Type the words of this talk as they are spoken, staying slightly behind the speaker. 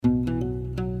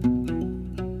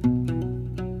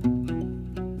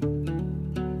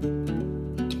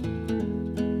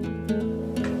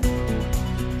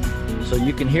So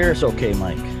you can hear us okay,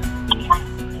 Mike?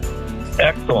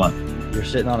 Excellent. You're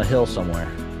sitting on a hill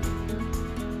somewhere.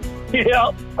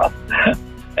 Yeah.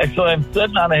 Actually, I'm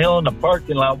sitting on a hill in the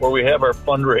parking lot where we have our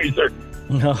fundraiser.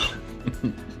 No.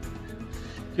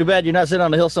 Too bad you're not sitting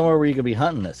on a hill somewhere where you could be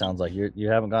hunting. It sounds like you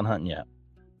haven't gone hunting yet.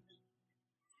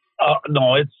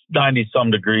 No, it's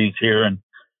 90-some degrees here. And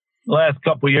the last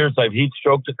couple of years, I've heat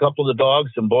stroked a couple of the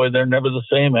dogs, and boy, they're never the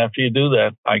same after you do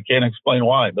that. I can't explain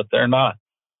why, but they're not.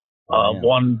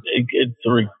 One, it's a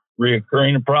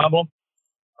reoccurring problem,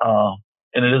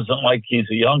 and it isn't like he's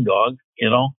a young dog, you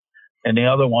know. And the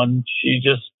other one,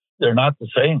 they're not the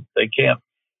same. They can't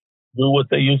do what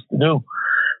they used to do.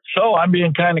 So I'm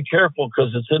being kind of careful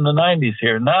because it's in the 90s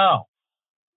here now. It's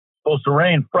supposed to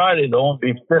rain Friday, though, won't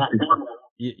be 50.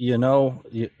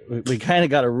 We kind of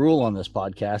got a rule on this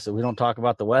podcast that we don't talk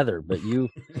about the weather, but you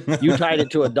tied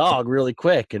it to a dog really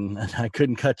quick, and I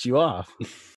couldn't cut you off.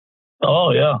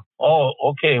 Oh, yeah. Oh,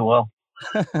 okay. Well,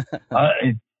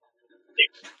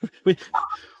 we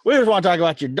just want to talk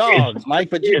about your dogs, Mike.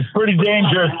 But it's pretty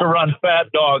dangerous to run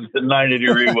fat dogs in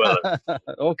 90-degree weather.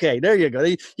 Okay, there you go.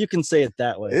 You can say it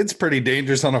that way. It's pretty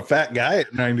dangerous on a fat guy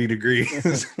at 90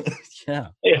 degrees. Yeah.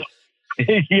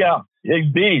 Yeah,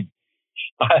 indeed.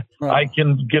 I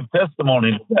can give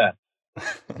testimony to that.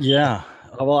 Yeah.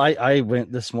 Well, I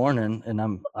went this morning, and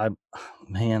I'm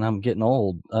getting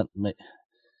old,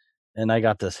 and I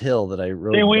got this hill that I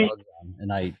rode dogs on,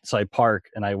 and I park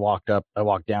and I walked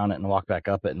down it and walked back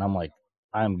up it, and I'm like,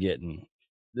 I'm starting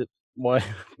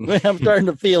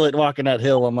to feel it walking that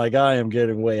hill. I'm like, I am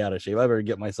getting way out of shape. I better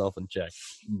get myself in check.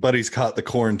 Buddy's caught the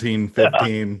quarantine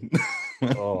 15.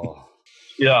 Oh.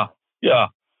 Yeah.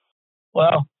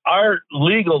 Well, our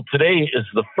legal today is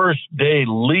the first day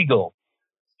legal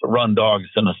to run dogs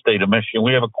in the state of Michigan.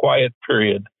 We have a quiet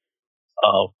period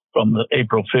from the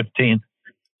April 15th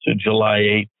to July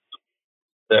 8th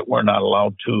that we're not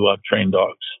allowed to train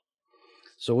dogs.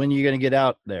 So when are you going to get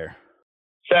out there?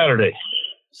 Saturday.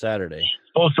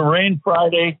 Supposed to rain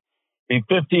Friday, be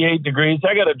 58 degrees.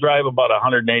 I got to drive about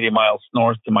 180 miles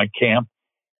north to my camp,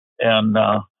 and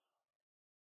a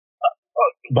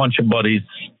bunch of buddies.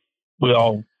 We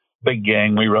all, big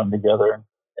gang, we run together.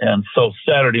 And so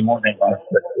Saturday morning.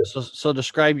 So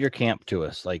describe your camp to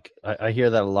us. Like I hear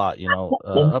that a lot,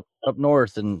 up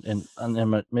north and in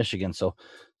Michigan. So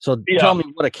Tell me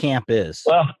what a camp is.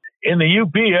 Well, in the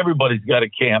UP, everybody's got a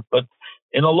camp, but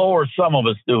in the lower, some of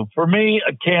us do. For me,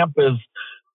 a camp is,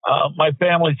 my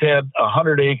family's had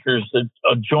 100 acres that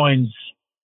adjoins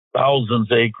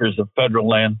thousands of acres of federal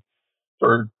land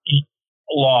for a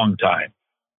long time,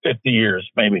 50 years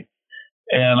maybe.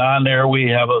 And on there, we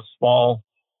have a small,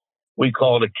 we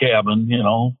call it a cabin,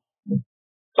 a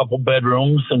couple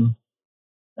bedrooms, and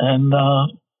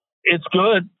it's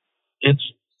good. It's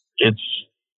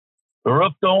the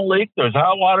roof don't leak. There's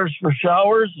hot waters for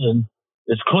showers, and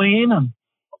it's clean, and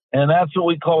that's what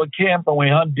we call a camp. And we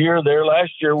hunt deer there.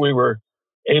 Last year we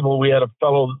had a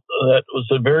fellow that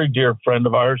was a very dear friend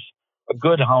of ours, a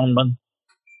good houndman,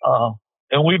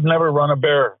 and we've never run a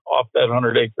bear off that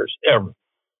 100 acres ever.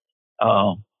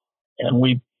 And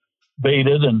we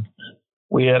baited, and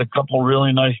we had a couple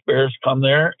really nice bears come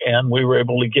there, and we were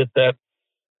able to get that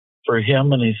for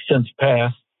him, and he's since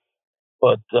passed.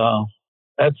 But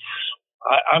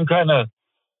I'm kind of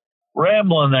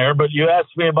rambling there, but you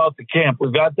asked me about the camp.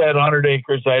 We've got that 100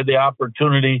 acres. I had the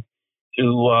opportunity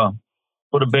to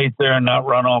put a bait there and not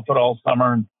run off it all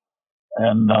summer.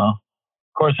 And of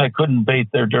course, I couldn't bait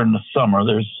there during the summer.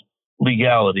 There's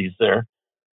legalities there.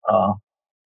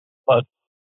 But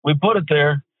we put it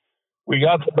there. We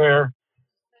got the bear.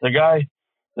 The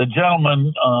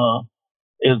gentleman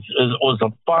was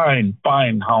a fine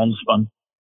houndsman.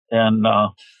 And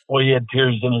he had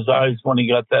tears in his eyes when he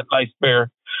got that nice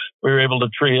bear. We were able to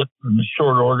tree it in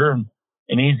short order and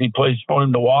an easy place for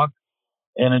him to walk.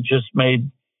 And it just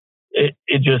made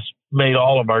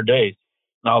all of our days.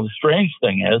 Now, the strange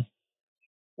thing is,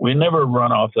 we never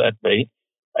run off that bait.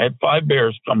 I had 5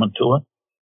 bears coming to it.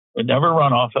 We never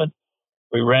run off it.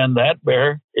 We ran that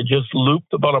bear. It just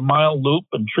looped about a mile loop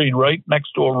and treed right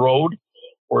next to a road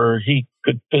where he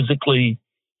could physically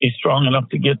be strong enough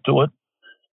to get to it.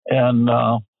 And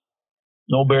no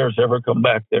bears ever come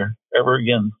back there ever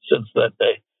again since that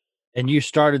day. And you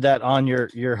started that on your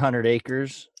 100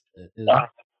 acres? Yeah.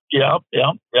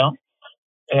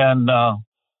 And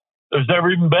there's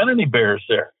never even been any bears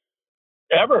there,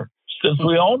 ever, since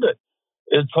we owned it.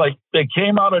 It's like they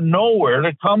came out of nowhere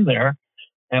to come there,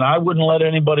 and I wouldn't let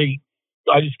anybody,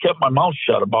 I just kept my mouth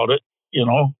shut about it,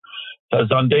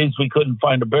 because on days we couldn't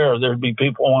find a bear, there'd be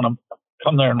people want to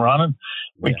come there and run, and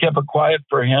we kept it quiet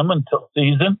for him until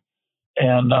season.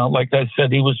 And like I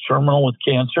said, he was terminal with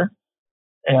cancer.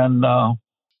 And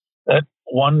that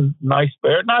one nice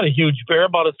bear, not a huge bear,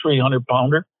 about a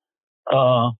 300-pounder,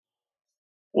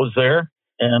 was there.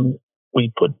 And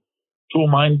we put 2 of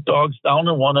my dogs down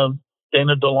and one of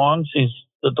Dana DeLong's. He's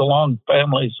the DeLong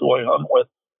family who I hunt with.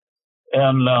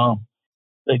 And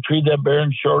they treated that bear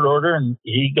in short order, and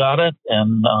he got it.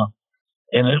 And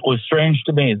it was strange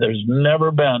to me. There's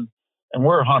never been, and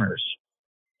we're hunters.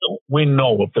 We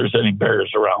know if there's any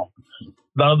bears around.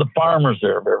 None of the farmers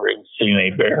there have ever even seen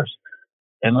any bears.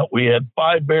 And we had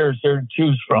 5 bears there to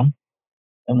choose from.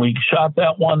 And we shot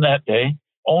that one that day.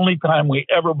 Only time we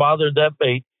ever bothered that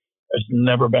bait. There's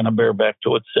never been a bear back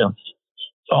to it since.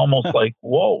 It's almost like,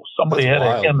 whoa, somebody had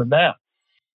a hand in that.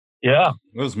 Yeah.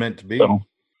 It was meant to be. So,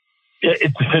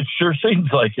 it sure seems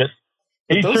like it.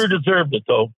 He sure deserved it,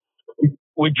 though.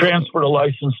 We transferred a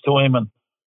license to him, and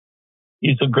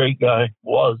he's a great guy.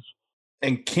 Was.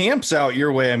 And camps out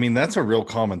your way, I mean, that's a real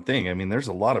common thing. I mean, there's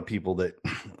a lot of people that,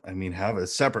 I mean, have a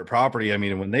separate property. I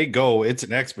mean, when they go, it's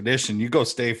an expedition. You go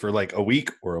stay for like a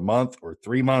week or a month or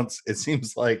 3 months. It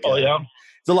seems like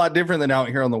it's a lot different than out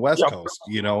here on the West Coast.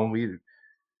 You know,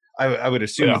 I would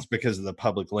assume it's because of the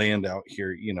public land out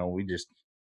here. You know, we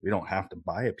don't have to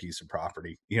buy a piece of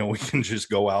property. You know, we can just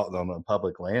go out on the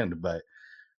public land. But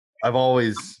I've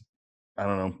always, I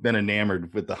don't know, been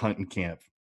enamored with the hunting camp.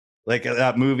 Like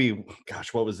that movie,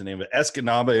 gosh, what was the name of it?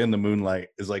 Escanaba in the Moonlight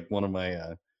is like one of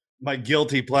my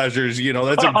guilty pleasures. You know,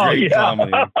 that's a great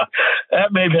comedy.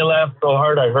 That made me laugh so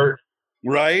hard I hurt.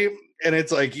 Right? And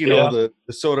it's like, you know,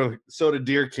 the Soda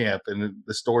Deer Camp and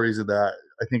the stories of that.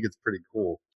 I think it's pretty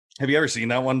cool. Have you ever seen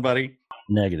that one, buddy?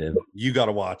 Negative. You got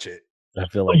to watch it. I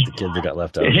feel like the kids that got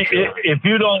left out. If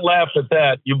you don't laugh at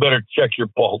that, you better check your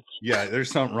pulse. Yeah,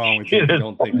 there's something wrong with you if you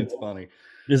don't think it's funny.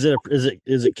 Is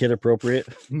it kid appropriate?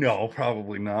 No,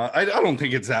 probably not. I don't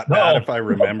think it's that bad if I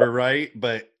remember right.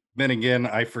 But then again,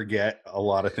 I forget a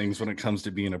lot of things when it comes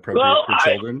to being appropriate for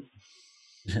children.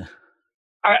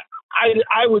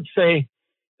 I would say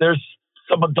there's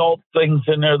some adult things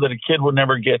in there that a kid would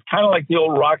never get. Kind of like the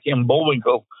old Rocky and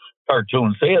Bullwinkle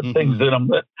cartoons. They had things in them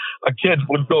that a kid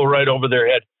would go right over their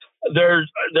head. There's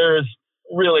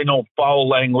really no foul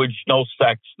language, no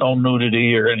sex, no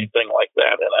nudity or anything like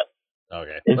that in it.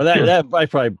 Okay. Well, that I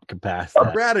probably could pass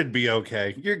that. Brad'd be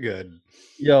okay. You're good.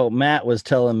 Yo, Matt was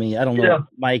telling me, I don't know,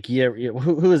 Mike,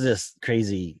 who is this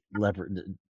crazy leopard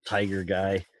tiger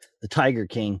guy, the Tiger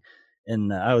King?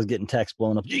 And I was getting texts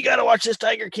blown up. You got to watch this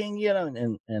Tiger King, you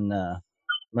know. And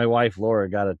my wife Laura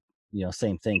got a, you know,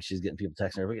 same thing. She's getting people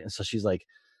texting her, and so she's like,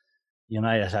 you know,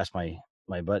 I just asked my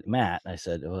buddy Matt. I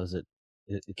said, "Was it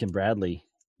can Bradley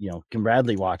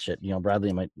watch it? You know, Bradley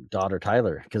and my daughter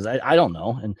Tyler, because I don't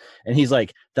know." And he's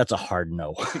like, "That's a hard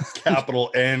no."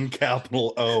 Capital N,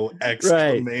 capital O,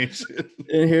 exclamation. Right.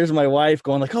 And here's my wife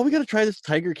going like, "Oh, we got to try this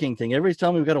Tiger King thing. Everybody's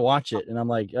telling me we got to watch it." And I'm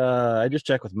like, I just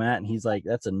checked with Matt, and he's like,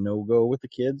 "That's a no go with the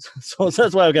kids." So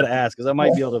that's why I got to ask, because I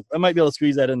might be able to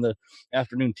squeeze that in the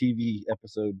afternoon TV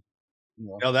episode. You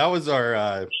know? No, that was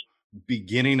our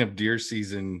beginning of deer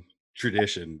season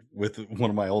tradition with one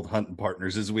of my old hunting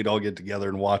partners. Is we'd all get together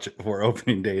and watch it before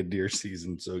opening day of deer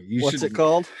season. So what's it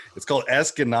called? It's called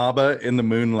Escanaba in the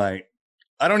Moonlight.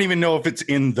 I don't even know if it's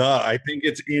I think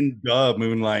it's in the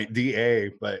Moonlight,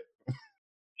 DA, but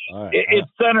it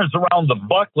centers around the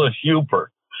buckless Youper.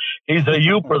 He's a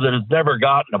Youper that has never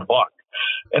gotten a buck,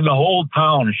 and the whole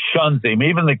town shuns him.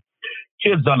 Even the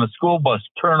kids on the school bus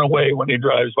turn away when he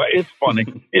drives by. It's funny.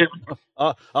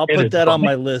 I'll put that on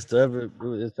my list.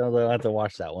 It sounds like I'll have to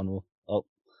watch that one.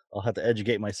 I'll have to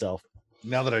educate myself.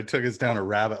 Now that I took us down a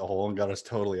rabbit hole and got us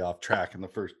totally off track in the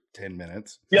first 10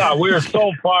 minutes. Yeah, we are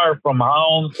so far from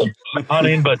hounds and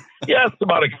hunting, but yes,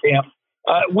 about a camp.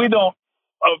 We don't,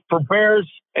 for bears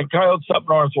and coyotes up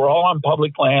north, we're all on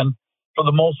public land, for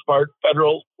the most part,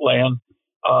 federal land.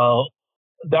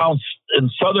 Down in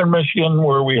southern Michigan,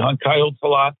 where we hunt coyotes a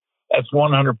lot, that's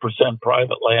 100%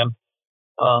 private land.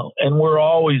 And we're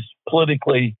always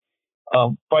politically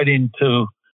fighting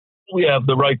we have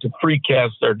the right to free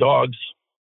cast our dogs.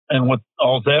 And what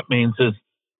all that means is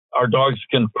our dogs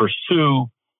can pursue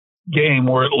game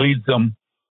where it leads them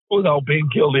without being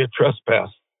guilty of trespass.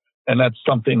 And that's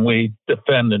something we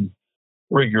defend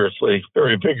very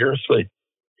vigorously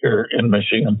here in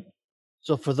Michigan.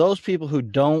 So for those people who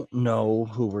don't know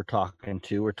who we're talking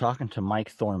to Mike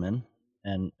Thorman,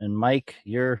 and Mike,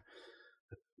 I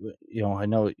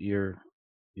know you're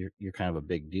kind of a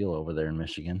big deal over there in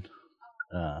Michigan.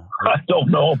 I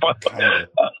don't know if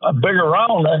I'm big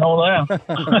around. I know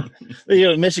that.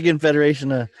 Michigan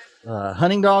Federation of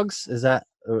Hunting Dogs, is that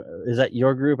Is that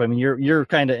your group? I mean, you're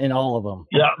kind of in all of them.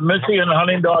 Yeah, Michigan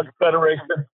Hunting Dog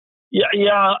Federation.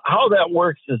 Yeah. How that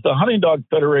works is the Hunting Dog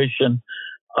Federation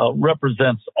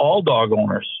represents all dog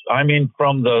owners. I mean,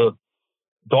 from the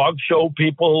dog show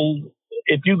people.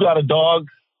 If you got a dog,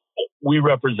 we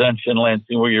represent you in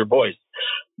Lansing. We're your voice.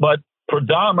 But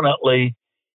predominantly,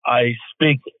 I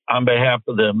speak on behalf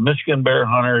of the Michigan Bear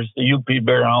Hunters, the UP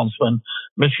Bear Houndsmen,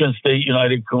 Michigan State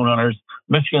United Coon Hunters,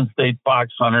 Michigan State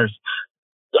Fox Hunters.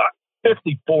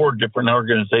 54 different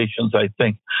organizations, I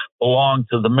think, belong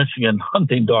to the Michigan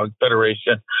Hunting Dog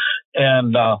Federation.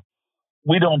 And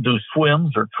we don't do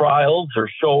swims or trials or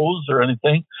shows or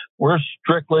anything. We're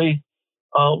strictly,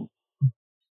 I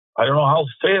don't know how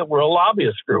to say it, we're a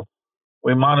lobbyist group.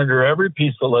 We monitor every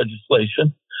piece of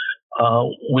legislation.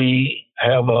 We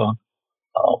have a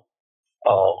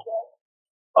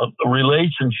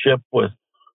relationship with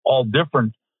all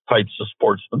different types of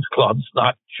sportsmen's clubs,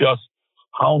 not just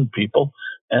hound people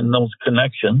and those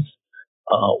connections.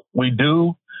 We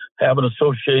do have an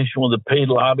association with a paid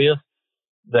lobbyist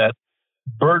that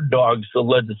bird dogs the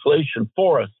legislation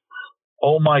for us.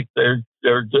 Oh, Mike, they're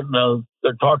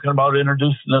talking about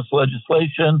introducing this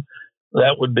legislation.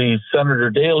 That would be Senator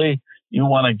Daley. You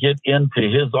want to get into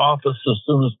his office as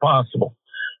soon as possible.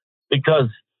 Because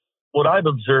what I've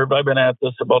observed, I've been at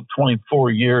this about 24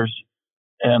 years,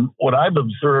 and what I've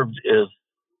observed is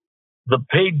the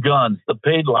paid guns, the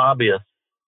paid lobbyists,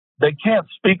 they can't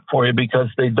speak for you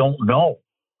because they don't know.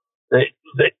 They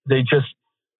just,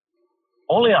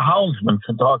 only a houndsman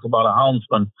can talk about a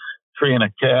houndsman treeing a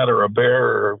cat or a bear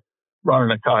or running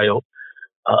a coyote.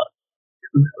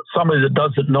 Somebody that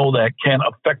doesn't know that can't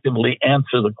effectively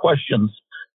answer the questions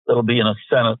that'll be in a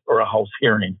Senate or a House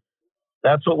hearing.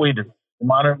 That's what we do. We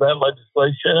monitor that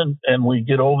legislation and we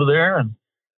get over there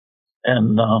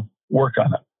and work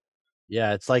on it.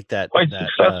 Yeah, it's like that. Quite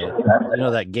successful.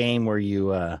 That game where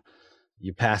you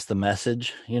pass the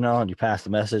message, and you pass the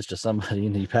message to somebody,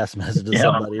 and you pass the message to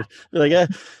somebody. You're like,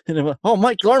 oh,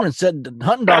 Mike Lorman said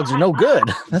hunting dogs are no good.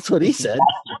 That's what he said.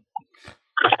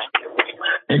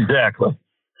 Exactly.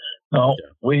 No,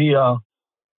 we have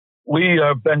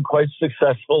been quite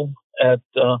successful at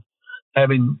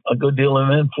having a good deal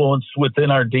of influence within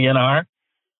our DNR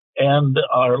and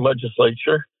our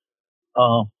legislature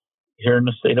here in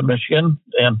the state of Michigan.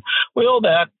 And we owe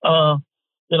that,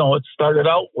 it started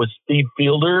out with Steve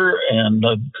Fielder and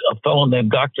a fellow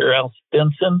named Dr. Al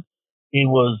Stinson. He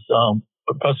was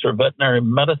professor of veterinary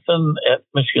medicine at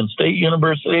Michigan State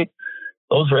University.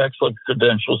 Those are excellent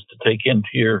credentials to take into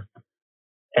your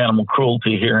animal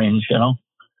cruelty hearings,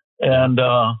 and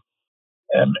I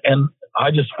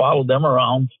just followed them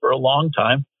around for a long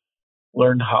time,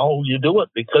 learned how you do it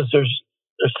because there's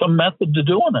some method to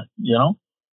doing it,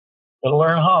 Gotta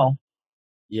learn how.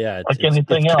 Yeah, it's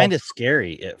kind of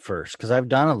scary at first because I've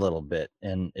done a little bit,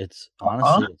 and it's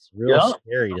honestly it's real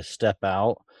scary to step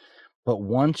out. But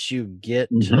once you get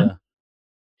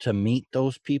to meet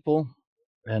those people,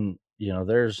 and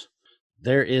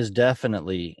there is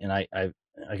definitely, and I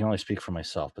can only speak for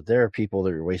myself, but there are people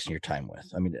that you're wasting your time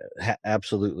with. I mean,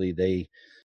 absolutely, they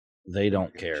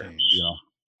don't care,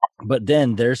 But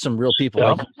then there's some real people,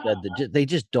 like you said, that they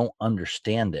just don't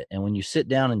understand it. And when you sit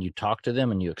down and you talk to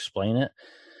them and you explain it,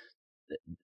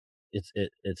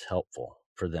 it's helpful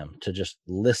for them to just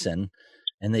listen,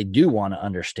 and they do want to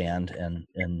understand. And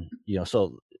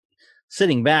so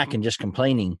sitting back and just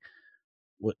complaining,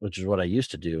 which is what I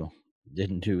used to do,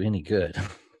 didn't do any good.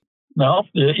 No,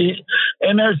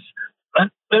 and there's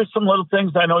some little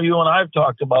things. I know you and I have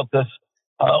talked about this.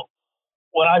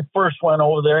 When I first went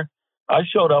over there, I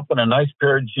showed up in a nice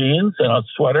pair of jeans and a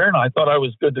sweater, and I thought I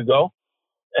was good to go.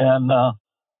 And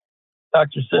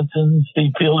Dr. Simpson,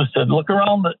 Steve Fielder said, "Look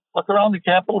around the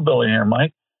Capitol building here,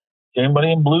 Mike. Is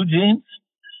anybody in blue jeans?"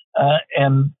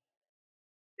 And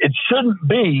it shouldn't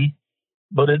be,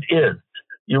 but it is.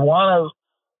 You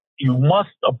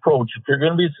must approach, if you're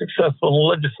going to be successful in the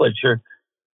legislature,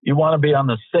 you want to be on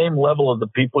the same level of the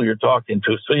people you're talking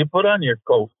to. So you put on your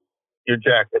coat, your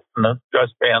jacket, and the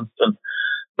dress pants, and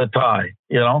the tie,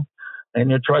 and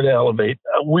you try to elevate.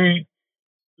 We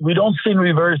don't seem to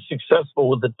be very successful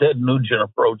with the Ted Nugent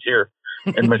approach here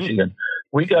in Michigan.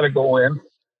 We got to go in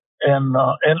and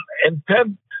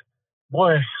Ted,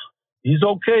 boy, he's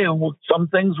okay. Some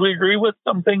things we agree with,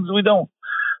 some things we don't.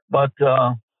 But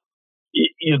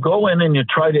you go in and you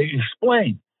try to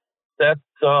explain that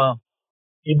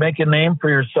you make a name for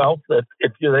yourself, that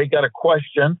if they got a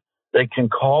question, they can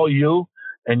call you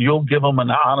and you'll give them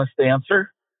an honest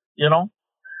answer,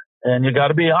 and you got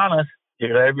to be honest. You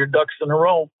got to have your ducks in a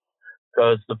row,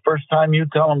 because the first time you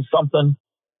tell them something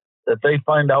that they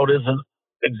find out isn't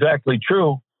exactly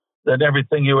true, then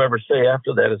everything you ever say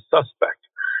after that is suspect.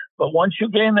 But once you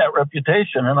gain that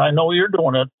reputation, and I know you're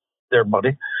doing it there,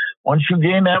 buddy, once you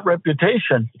gain that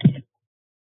reputation,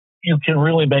 you can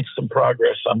really make some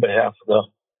progress on behalf of the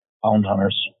hound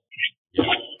hunters. Yeah.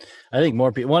 I think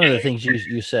more people, one of the things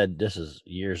you said, this is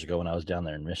years ago when I was down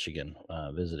there in Michigan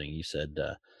visiting, you said,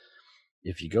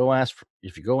 if you go ask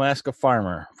a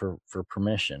farmer for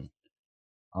permission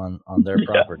on their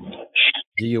property,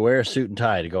 do you wear a suit and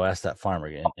tie to go ask that farmer?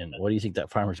 And what do you think that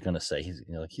farmer's going to say? He's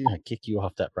he's going to kick you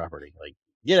off that property. Like,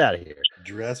 get out of here.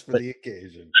 Dress for the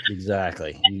occasion.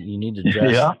 Exactly. You need to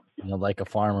dress like a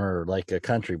farmer or like a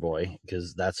country boy,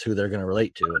 because that's who they're going to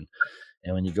relate to.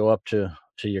 And when you go up to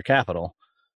your capital,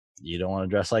 you don't want to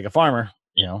dress like a farmer.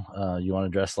 You want to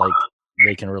dress like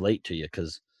they can relate to you,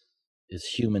 because it's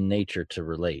human nature to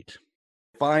relate.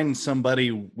 Find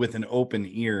somebody with an open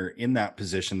ear in that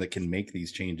position that can make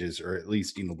these changes, or at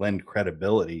least lend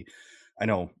credibility. I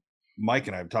know Mike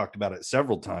and I have talked about it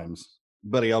several times,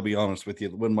 buddy. I'll be honest with you,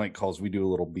 when Mike calls, we do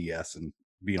a little BS and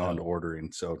beyond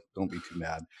ordering, so don't be too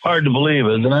mad. Hard to believe,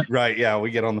 isn't it? Right? Yeah, we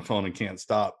get on the phone and can't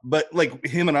stop. But like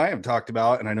him and I have talked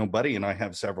about, and I know Buddy and I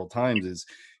have several times, is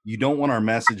you don't want our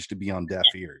message to be on deaf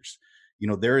ears.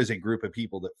 There is a group of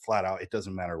people that flat out, it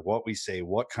doesn't matter what we say,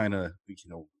 what kind of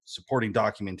supporting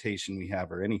documentation we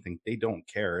have or anything, they don't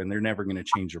care, and they're never going to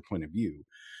change their point of view.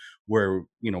 Where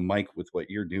Mike, with what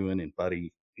you're doing, and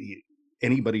Buddy,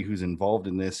 anybody who's involved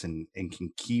in this and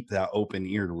can keep that open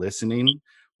ear listening,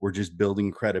 we're just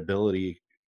building credibility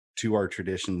to our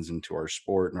traditions and to our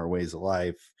sport and our ways of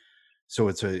life. So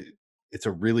it's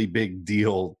a really big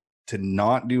deal to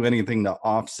not do anything to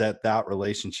offset that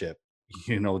relationship,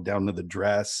 down to the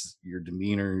dress, your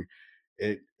demeanor.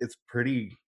 It's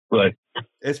pretty right.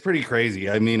 It's pretty crazy.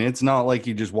 I mean, it's not like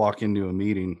you just walk into a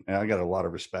meeting, and I got a lot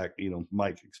of respect,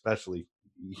 Mike, especially,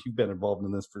 you've been involved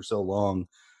in this for so long.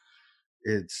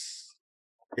 It's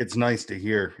nice to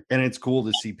hear, and it's cool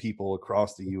to see people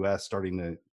across the U.S.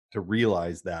 starting to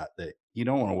realize that you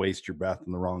don't want to waste your breath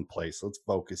in the wrong place. Let's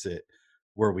focus it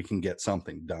where we can get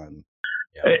something done.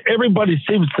 Yeah. Everybody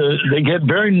they get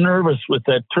very nervous with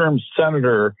that term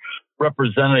senator,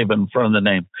 representative in front of the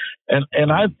name.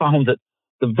 And I found that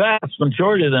the vast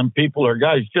majority of them people are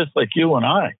guys just like you and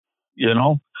I,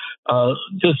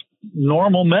 just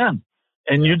normal men.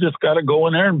 And you just got to go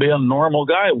in there and be a normal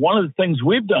guy. One of the things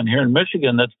we've done here in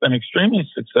Michigan that's been extremely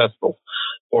successful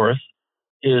for us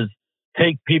is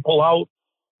take people out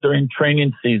during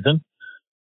training season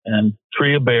and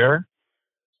tree a bear,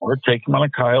 or take them on a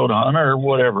coyote hunt or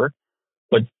whatever,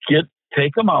 but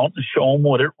take them out and show them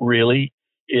what it really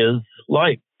is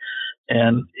like.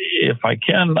 And if I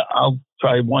can, I'll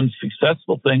try one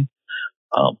successful thing.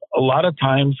 A lot of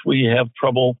times we have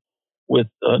trouble with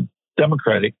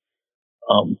Democratic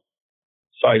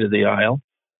side of the aisle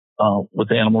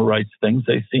with animal rights things.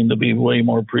 They seem to be way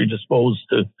more predisposed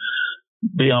to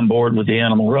be on board with the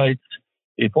animal rights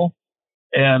people.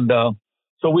 And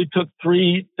so we took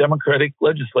 3 Democratic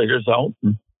legislators out,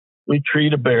 and we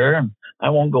treed a bear. And I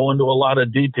won't go into a lot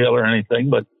of detail or anything,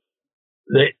 but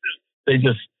they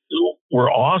just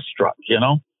were awestruck,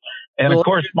 And of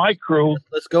course, my crew.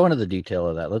 Let's go into the detail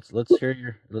of that. Let's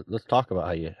hear let's talk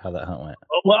about how that hunt went.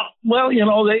 Well,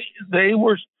 they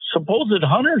were supposed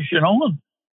hunters,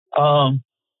 and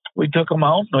we took them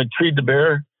out and I treed the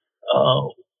bear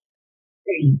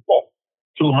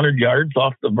 200 yards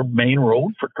off the main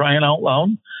road, for crying out loud.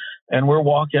 And we're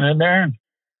walking in there, and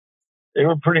they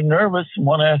were pretty nervous. And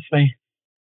one asked me,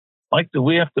 Mike, do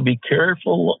we have to be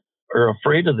careful or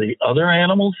afraid of the other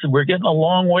animals? We're getting a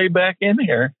long way back in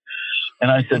here. And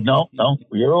I said, no,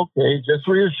 you're okay. Just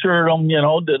reassured them,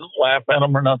 didn't laugh at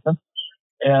them or nothing.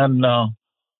 And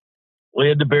we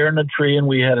had the bear in the tree, and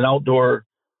we had an outdoor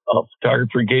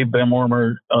photographer, Gabe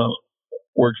Benwarmer,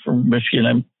 works for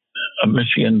Michigan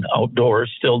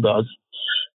Outdoors, still does.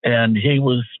 And he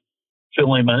was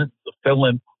filming it.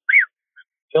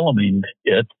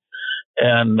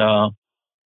 And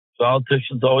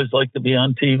politicians always like to be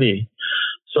on TV.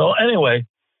 So anyway,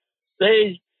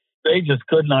 they just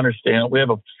couldn't understand it. We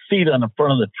have a seat on the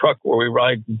front of the truck where we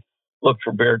ride and look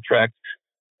for bear tracks.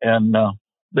 And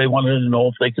they wanted to know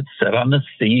if they could sit on the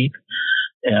seat.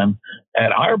 And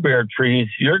at our bear trees,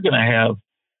 you're going to have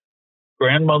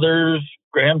grandmothers,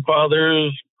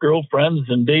 grandfathers, girlfriends,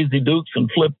 and Daisy Dukes and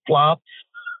flip-flops,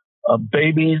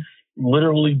 babies,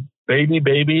 literally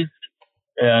babies,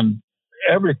 and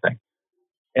everything.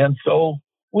 And so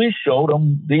we showed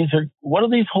them, what are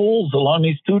these holes along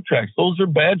these 2 tracks? Those are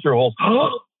badger holes.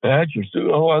 Badgers.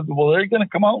 Oh, well, they're going to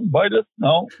come out and bite us?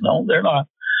 No, they're not.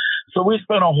 So we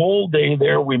spent a whole day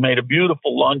there. We made a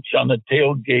beautiful lunch on the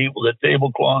tailgate with a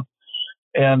tablecloth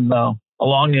and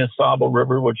along the Asaba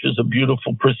River, which is a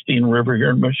beautiful, pristine river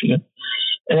here in Michigan.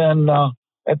 And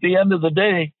at the end of the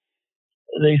day,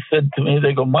 they said to me,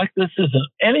 they go, Mike, this isn't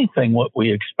anything what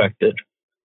we expected.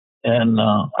 And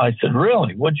I said,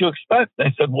 really? What'd you expect?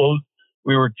 They said, well,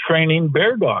 we were training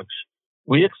bear dogs.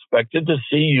 We expected to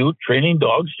see you training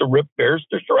dogs to rip bears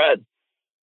to shreds.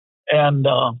 And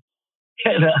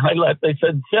they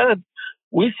said, Chad,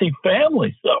 we see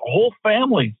families, whole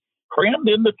families crammed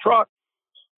in the truck,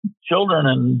 children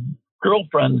and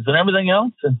girlfriends and everything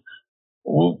else. And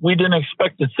we didn't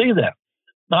expect to see that.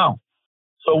 Now,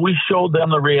 so we showed them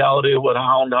the reality of what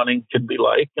hound hunting can be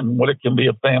like and what it can be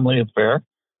a family affair.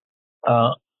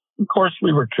 Of course,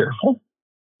 we were careful,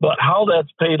 but how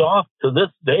that's paid off to this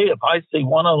day, if I see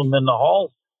one of them in the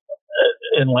halls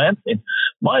in Lansing,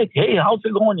 Mike, hey, how's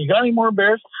it going? You got any more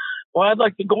bears? Well, I'd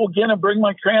like to go again and bring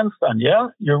my grandson. Yeah,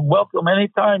 you're welcome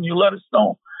anytime. You let us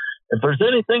know. If there's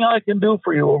anything I can do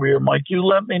for you over here, Mike, you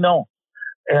let me know.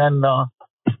 And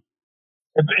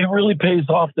it really pays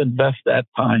off to invest that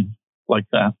time like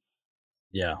that.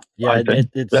 Yeah.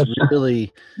 It's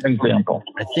really example.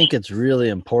 I think it's really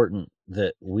important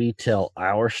that we tell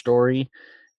our story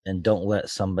and don't let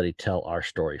somebody tell our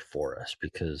story for us,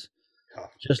 because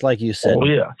just like you said,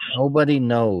 nobody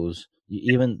knows,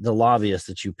 even the lobbyists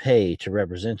that you pay to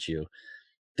represent you,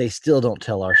 they still don't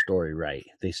tell our story right.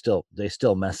 They still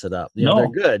mess it up. You know,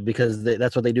 they're good because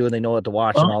that's what they do and they know what to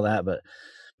watch and all that,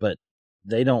 but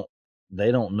they don't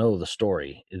know the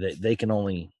story. They can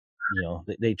only,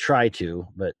 they try to,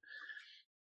 but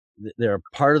they're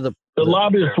part of the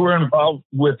lobbyists we're involved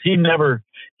with. He never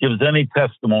gives any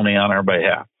testimony on our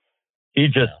behalf. He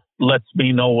just lets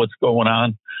me know what's going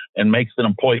on and makes an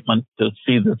appointment to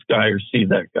see this guy or see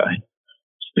that guy.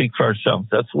 Speak for ourselves.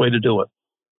 That's the way to do it.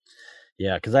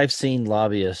 Yeah, because I've seen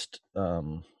lobbyists,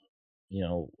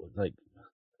 like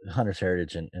Hunter's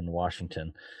Heritage in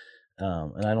Washington.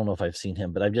 And I don't know if I've seen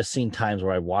him, but I've just seen times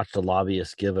where I watched a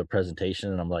lobbyist give a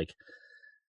presentation and I'm like,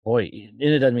 boy, and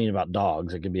it doesn't mean about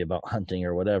dogs. It could be about hunting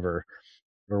or whatever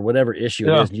issue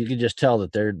it is. And you can just tell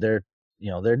that they're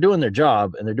doing their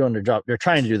job and they're doing their job. They're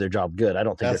trying to do their job good. I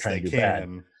don't think they're trying to do bad,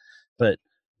 but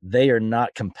they are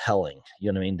not compelling.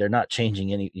 You know what I mean? They're not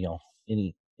changing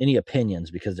any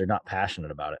opinions because they're not passionate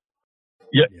about it.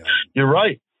 Yeah. You're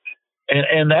right.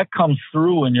 And that comes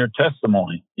through in your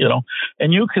testimony,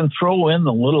 and you can throw in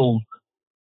the little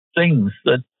things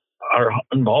that are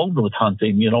involved with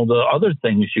hunting, the other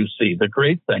things you see, the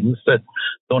great things that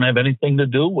don't have anything to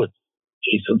do with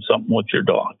chasing something with your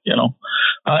dog,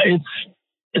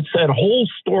 it's that whole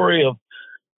story of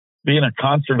being a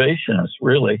conservationist,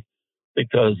 really,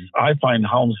 because I find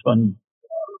houndsmen,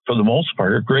 for the most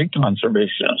part, are great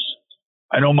conservationists.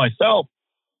 I know myself,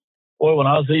 boy, when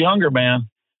I was a younger man,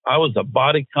 I was a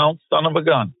body count son of a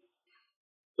gun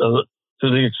to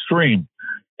the extreme.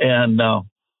 And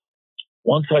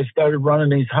once I started running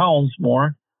these hounds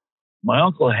more, my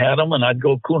uncle had them and I'd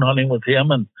go coon hunting with him.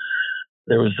 And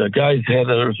there was a guy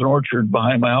there was an orchard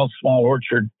behind my house, small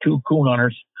orchard, 2 coon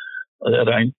hunters that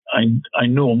I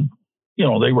knew them.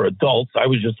 They were adults. I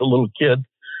was just a little kid,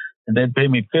 and they'd pay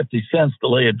me 50 cents to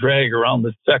lay a drag around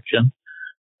this section.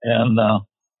 And,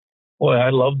 boy, I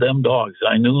loved them dogs.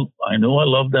 I knew I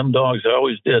loved them dogs. I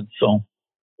always did. So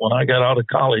when I got out of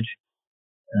college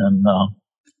and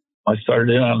I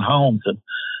started in on hounds, and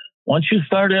once you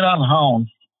start in on hounds,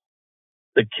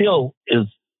 the kill is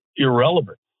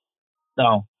irrelevant.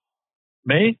 Now,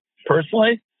 me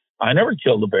personally, I never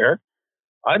killed a bear.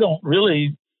 I don't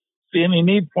really see any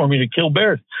need for me to kill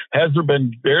bears. Has there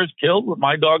been bears killed with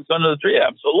my dogs under the tree?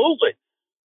 Absolutely.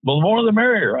 But the more the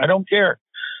merrier. I don't care.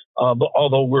 But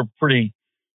although we're pretty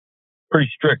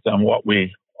strict on what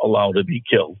we allow to be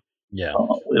killed. Yeah.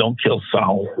 We don't kill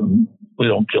sows and we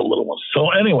don't kill little ones.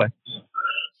 So anyway,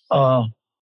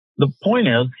 the point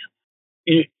is,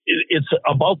 it's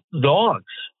about the dogs.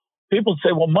 People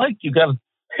say, well, Mike, you got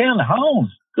 10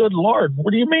 hounds. Good Lord.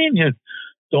 What do you mean you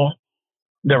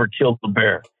never killed a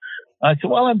bear? I said,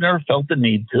 well, I've never felt the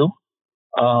need to.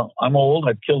 I'm old.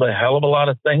 I've killed a hell of a lot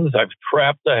of things. I've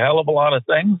trapped a hell of a lot of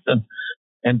things.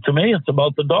 And to me, it's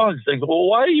about the dogs. They go, well,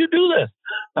 why do you do this?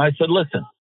 And I said, listen,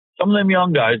 some of them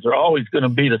young guys are always going to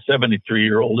beat a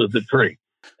 73-year-old at the tree.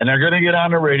 And they're going to get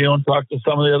on the radio and talk to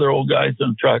some of the other old guys in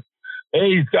the truck.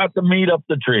 Hey, he's got the meat up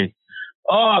the tree.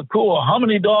 Oh, cool. How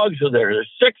many dogs are there?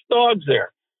 There's 6 dogs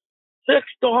there. 6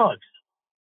 dogs.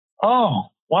 Oh,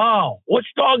 wow.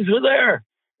 Which dogs are there?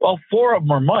 Well, 4 of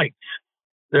them are Mike's.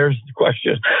 There's the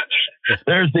question.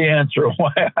 There's the answer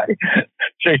why I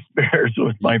chase bears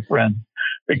with my friend.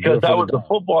 because I was a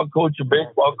football coach, a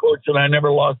baseball coach, and I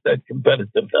never lost that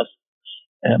competitiveness.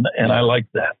 And I like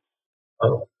that.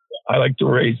 I like to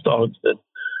raise dogs that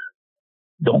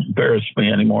don't embarrass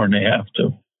me any more than they have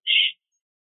to.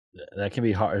 That can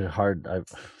be hard.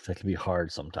 That can be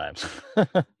hard sometimes.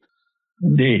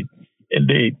 Indeed.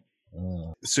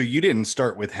 So you didn't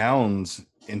start with hounds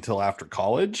until after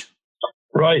college?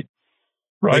 Right.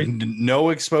 Like no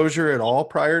exposure at all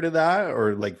prior to that,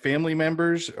 or like family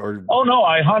members, or? Oh no,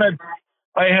 I hunted.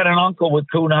 I had an uncle with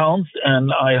coon hounds,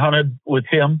 and I hunted with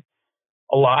him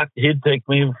a lot. He'd take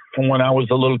me from when I was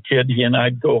a little kid. He and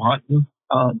I'd go hunting,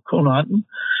 coon hunting,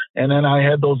 and then I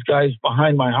had those guys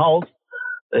behind my house.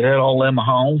 They had all them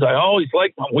hounds. I always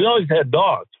liked them. We always had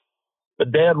dogs,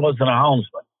 but Dad wasn't a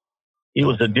houndsman. He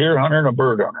was a deer hunter and a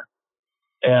bird hunter,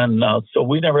 and so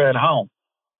we never had hounds.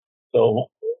 So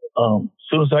as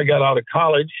soon as I got out of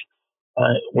college,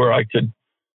 where I could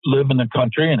live in the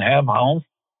country and have hounds,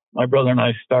 my brother and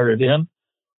I started in,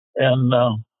 and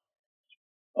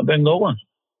I've been going.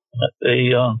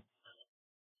 It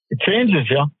changes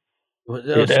you.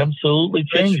 It absolutely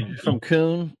changes. From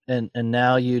coon, and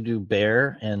now you do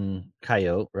bear and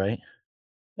coyote, right?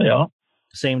 Yeah.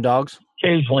 Same dogs?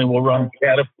 Occasionally we'll run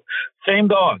cat. Same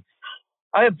dogs.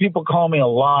 I have people call me a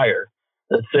liar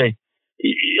that say,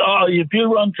 oh, if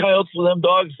you run coyotes with them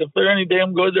dogs, if they're any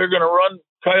damn good, they're going to run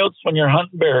coyotes when you're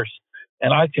hunting bears.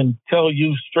 And I can tell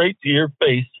you straight to your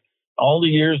face, all the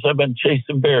years I've been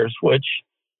chasing bears, which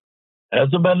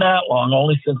hasn't been that long,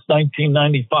 only since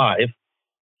 1995.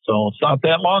 So it's not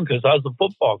that long because I was a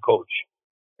football coach.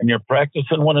 And you're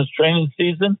practicing when it's training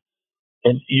season,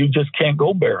 and you just can't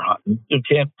go bear hunting. You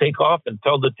can't take off and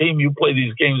tell the team you play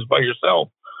these games by yourself.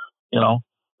 You know,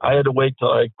 I had to wait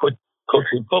till I quit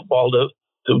coaching football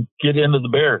to get into the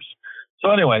bears.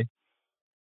 So anyway,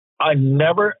 I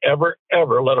never, ever,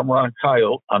 ever let them run a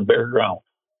coyote on bare ground.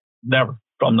 Never.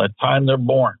 From the time they're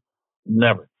born.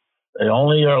 Never. They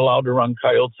only are allowed to run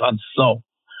coyotes on snow.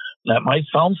 That might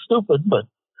sound stupid, but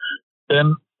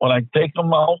then when I take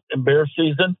them out in bear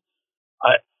season,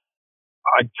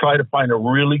 I try to find a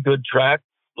really good track,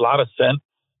 a lot of scent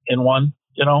in one,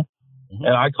 you know,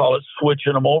 and I call it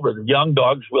switching them over. The young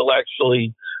dogs will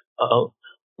actually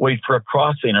wait for a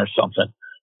crossing or something.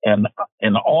 And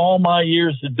in all my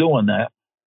years of doing that,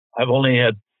 I've only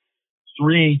had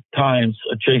 3 times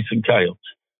of chasing coyotes.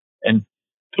 And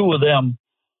 2 of them,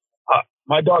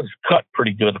 my dogs cut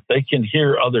pretty good. If they can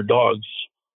hear other dogs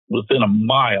within a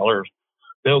mile, or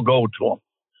they'll go to them.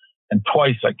 And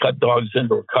twice I cut dogs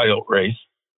into a coyote race.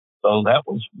 So that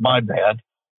was my bad.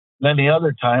 And then the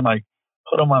other time I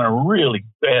put them on a really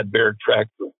bad bear track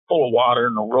full of water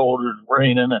and the road was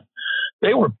raining, and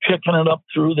they were picking it up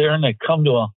through there, and they come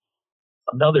to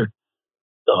another,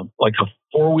 like a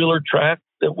 4-wheeler track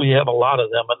that we have a lot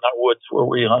of them in our woods where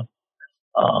we hunt,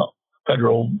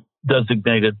 federal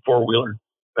designated 4-wheeler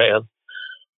path.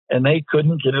 And they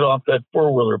couldn't get it off that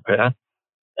 4-wheeler path.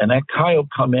 And that coyote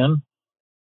come in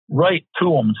right to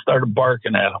them and started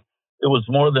barking at them. It was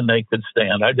more than they could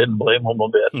stand. I didn't blame them a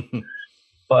bit.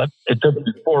 But it took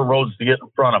me 4 roads to get in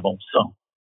front of them. So,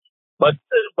 but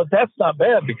that's not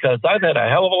bad, because I've had a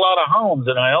hell of a lot of hounds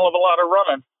and a hell of a lot of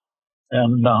running.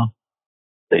 And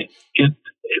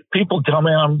people tell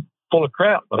me I'm full of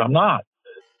crap, but I'm not.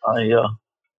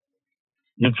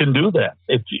 You can do that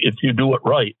if you do it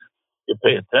right. You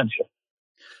pay attention.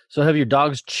 So have your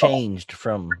dogs changed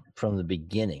from the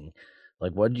beginning?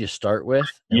 Like, what did you start with?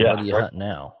 And what do you hunt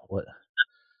now? What?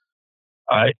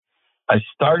 I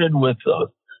started with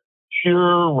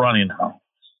pure running hounds.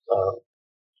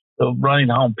 The running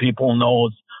hound people know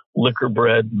is liquor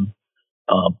bred and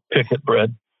picket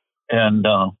bred. And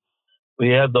we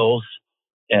had those.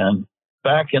 And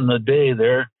back in the day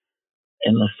there,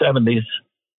 in the 70s,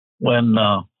 when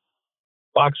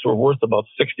bucks were worth about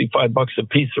 $65 a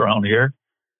piece around here,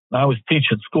 and I was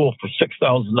teaching school for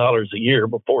 $6,000 a year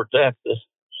before taxes.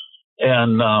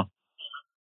 And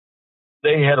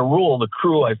they had a rule, the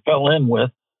crew I fell in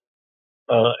with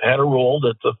had a rule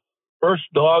that the first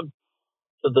dog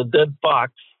to the dead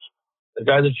fox, the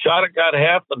guy that shot it got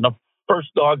half, and the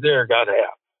first dog there got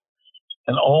half.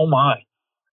 And oh my,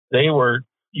 they were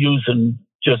using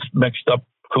just mixed up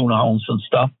coonhounds and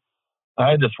stuff.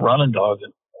 I had this running dog,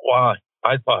 and wow,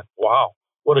 I thought, wow,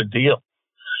 what a deal.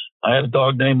 I had a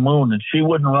dog named Moon, and she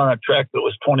wouldn't run a track that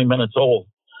was 20 minutes old.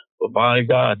 But by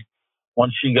God,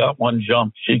 once she got one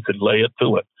jump, she could lay it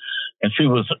to it. And she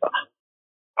was,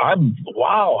 I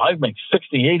make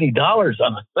 $60, $80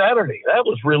 on a Saturday. That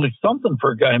was really something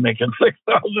for a guy making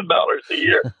 $6,000 a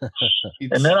year.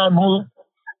 And then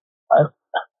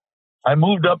I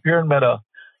moved up here and met a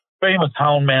famous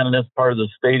hound man in this part of the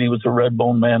state. He was a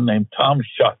red-bone man named Tom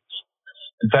Schutz.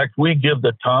 In fact, we give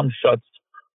the Tom Schutz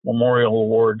Memorial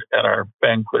Award at our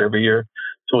banquet every year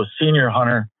to a senior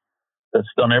hunter that's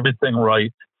done everything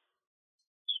right,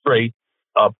 straight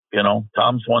up.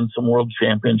 Tom's won some world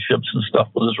championships and stuff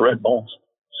with his red bones.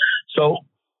 So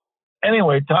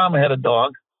anyway, Tom had a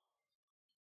dog,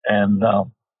 and a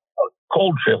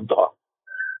cold trail dog.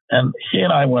 And he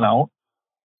and I went out,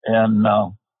 and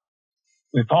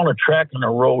we found a track in the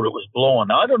road. It was blowing.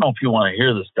 Now, I don't know if you want to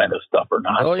hear this kind of stuff or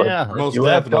not. Oh, yeah. Most you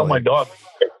have to tell my dog.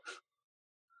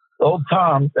 Old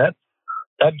Tom, that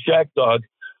Jack dog,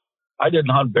 I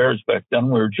didn't hunt bears back then.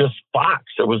 We were just fox.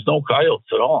 There was no coyotes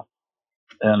at all.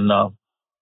 And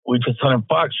we just hunted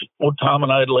fox. Old Tom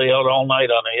and I'd lay out all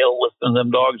night on a hill listening to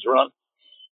them dogs run.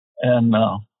 And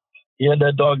he had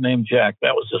that dog named Jack.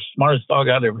 That was the smartest dog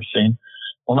I'd ever seen.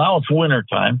 Well, now it's winter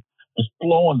time. It's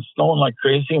blowing, snowing like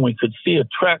crazy, and we could see a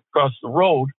track across the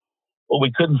road, but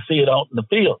we couldn't see it out in the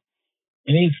field.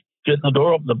 And he's getting the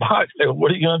door open the box. I go,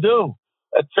 what are you going to do?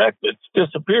 That track that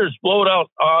disappears, blow it out.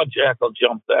 Oh, Jack will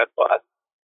jump that spot.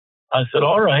 I said,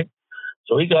 all right.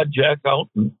 So he got Jack out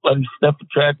and let him sniff the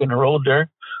track in the road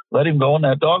there, let him go, and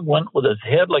that dog went with his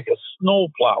head like a snow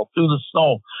plow through the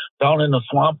snow down in the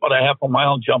swamp about a half a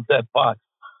mile and jumped that fox.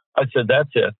 I said,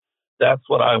 that's it. That's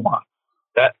what I want.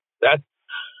 That's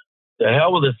the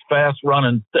hell with this fast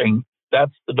running thing.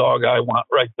 That's the dog I want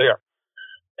right there.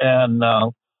 And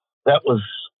that was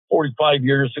 45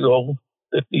 years ago,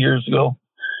 50 years ago.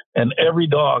 And every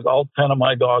dog, all 10 of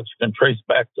my dogs can trace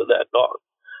back to that dog.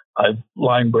 I've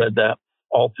line bred that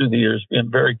all through the years,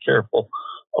 being very careful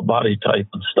of body type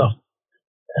and stuff.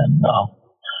 And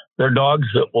they're dogs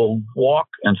that will walk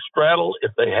and straddle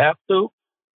if they have to,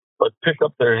 but pick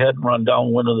up their head and run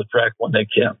downwind of the track when they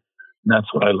can. And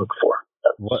that's what I look for.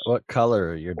 What color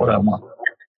are your dogs? What I want.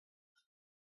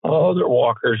 Oh, they're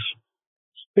walkers.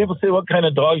 People say, what kind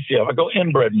of dogs do you have? I go,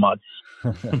 inbred mutts.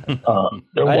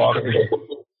 They're walkers.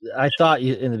 I thought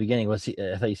you in the beginning I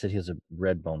thought you said he was a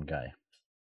red bone guy.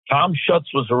 Tom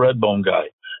Schutz was a red bone guy,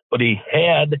 but he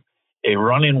had a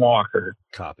running walker.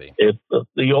 Copy. If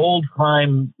the old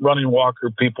time running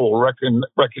walker people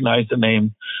recognize the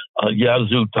name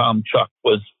Yazoo Tom Chuck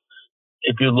was,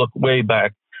 if you look way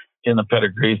back in the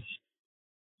pedigrees,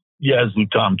 Yazoo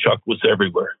Tom Chuck was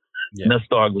everywhere. Yeah. And this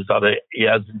dog was out of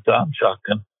Yazoo Tom Chuck.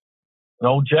 And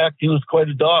Jack, he was quite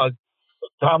a dog.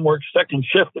 Tom worked second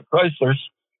shift at Chrysler's,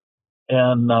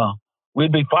 and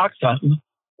we'd be fox hunting.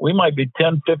 We might be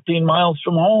 10, 15 miles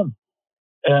from home.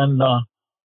 And,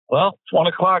 well, it's 1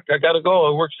 o'clock. I got to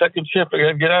go. I work second shift. I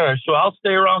got to get out of there. So I'll stay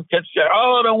around, catch Jack.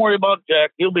 Oh, don't worry about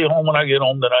Jack. He'll be home when I get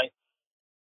home tonight.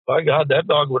 By God, that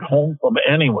dog would home from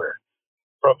anywhere.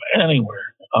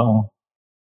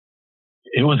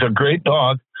 It was a great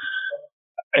dog.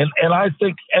 And I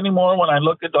think anymore when I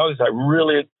look at dogs, I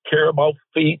really care about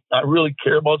feet. I really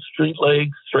care about straight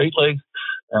legs.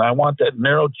 And I want that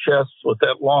narrow chest with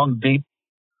that long, deep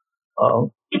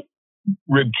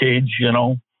rib cage, I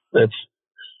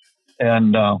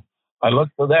look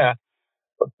for that.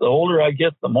 But the older I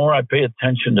get, the more I pay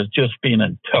attention to just being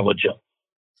intelligent.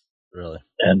 Really?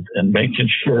 And making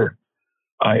sure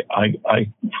I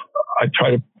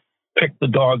try to pick the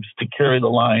dogs to carry the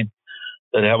line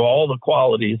that have all the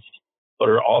qualities, but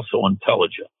are also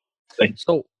intelligent.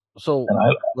 So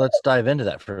let's dive into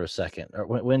that for a second.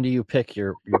 When do you pick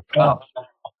your pups?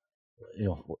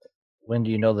 When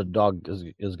do you know the dog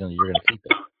you're going to keep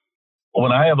it?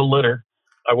 When I have a litter,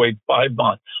 I wait 5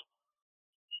 months,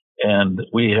 and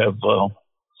we have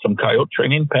some coyote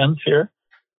training pens here,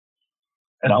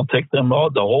 and I'll take them all,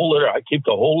 the whole litter. I keep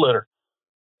the whole litter,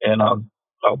 and I'll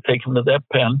take them to that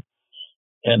pen,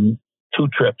 and 2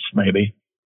 trips maybe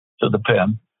to the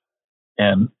pen,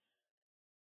 and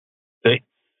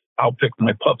I'll pick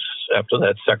my pups after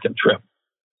that second trip,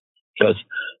 because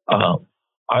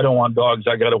I don't want dogs.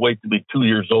 I got to wait to be 2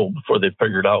 years old before they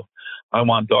figure it out. I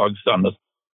want dogs on the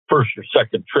first or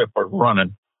second trip are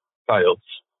running coyotes,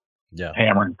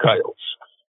 hammering coyotes,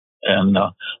 and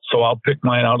so I'll pick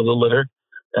mine out of the litter,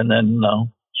 and then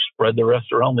spread the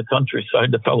rest around the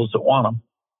countryside to fellows that want them.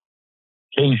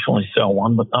 Occasionally sell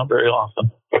one, but not very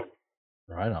often.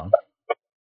 Right on.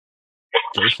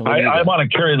 Jason, I want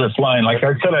to carry this line. Like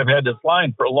I said, I've had this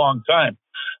line for a long time.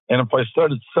 And if I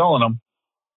started selling them,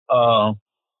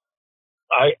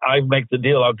 I make the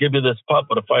deal. I'll give you this pup,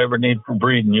 but if I ever need for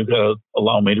breeding, you got to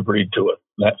allow me to breed to it.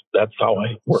 That's how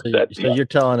I work that deal. So you're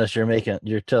telling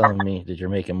me that you're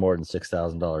making more than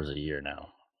 $6,000 a year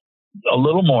now. A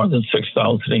little more than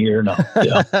 $6,000 a year now.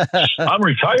 Yeah. I'm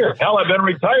retired. Hell, I've been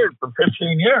retired for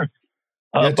 15 years.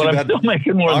 But I'm still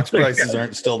making more. Box prices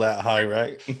aren't still that high,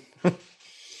 right?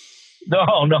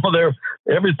 No,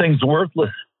 everything's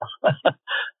worthless,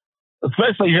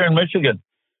 especially here in Michigan.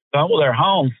 Out with our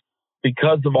hounds,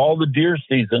 because of all the deer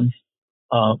seasons,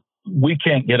 we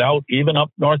can't get out. Even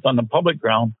up north on the public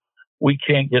ground, we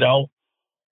can't get out.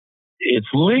 It's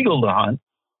legal to hunt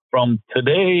from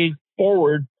today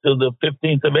forward to the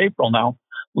 15th of April now.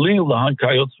 Legal to hunt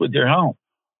coyotes with your hound,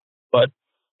 but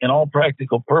in all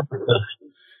practical purposes.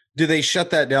 Do they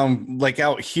shut that down? Like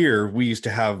out here, we used to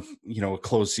have, a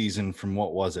closed season from,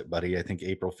 what was it, buddy? I think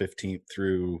April 15th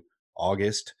through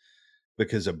August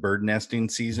because of bird nesting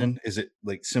season. Is it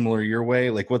like similar your way?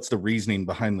 Like, what's the reasoning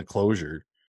behind the closure?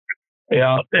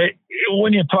 Yeah.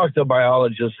 When you talk to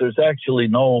biologists, there's actually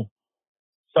no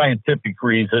scientific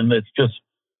reason. It's just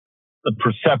the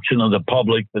perception of the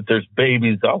public that there's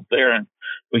babies out there and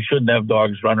we shouldn't have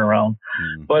dogs run around.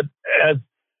 But as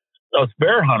us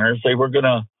bear hunters,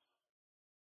 the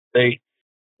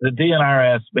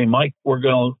DNR asked me, Mike, we're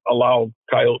going to allow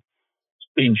coyotes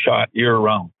being shot year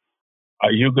round.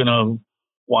 Are you going to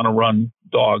want to run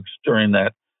dogs during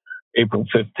that April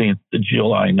 15th to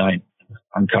July 9th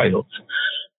on coyotes?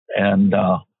 And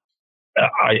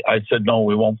I said, no,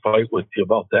 we won't fight with you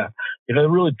about that. You got to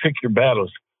really pick your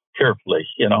battles carefully,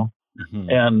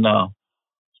 And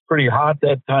it's pretty hot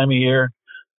that time of year.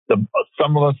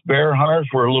 Some of us bear hunters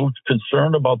were a little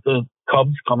concerned about the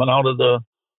cubs coming out of the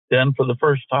den for the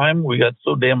first time. We got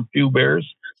so damn few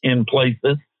bears in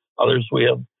places. Others, we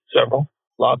have several,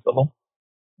 lots of them.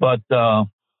 But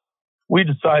we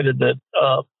decided that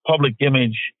public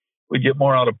image, we get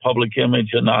more out of public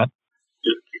image and not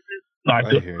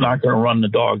going to run the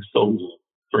dogs those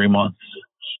 3 months.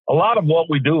 A lot of what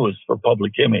we do is for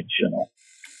public image,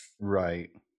 Right.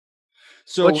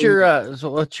 So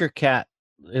what's your cat?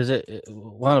 Is it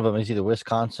one of them is either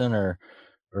Wisconsin or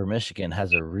Michigan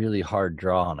has a really hard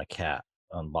draw on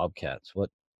bobcats? What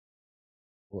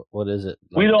is it?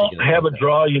 We don't have a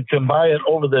draw. You can buy it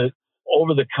over the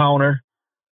counter.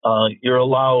 You're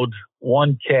allowed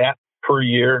one cat per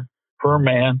year per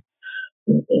man.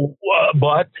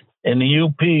 But in the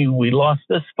UP, we lost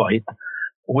this fight.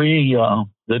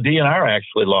 The DNR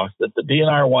actually lost it. The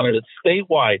DNR wanted it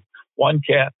statewide, one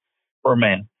cat per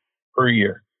man per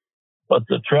year. But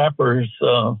the trappers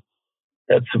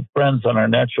had some friends on our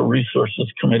Natural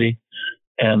Resources Committee,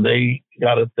 and they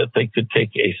got it that they could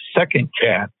take a second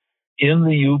cat in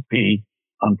the UP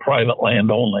on private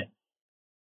land only.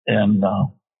 And,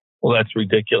 well, that's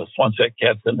ridiculous. Once that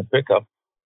cat's in the pickup,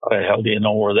 how the hell do you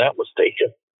know where that was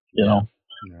taken? Yeah.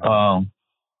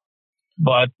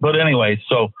 But anyway,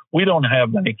 so we don't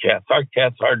have many cats. Our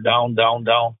cats are down.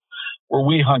 Where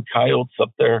we hunt coyotes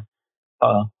up there,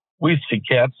 we see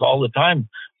cats all the time.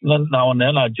 And then now and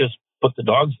then I just put the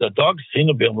dogs seem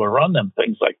to be able to run them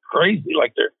things like crazy.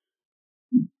 Like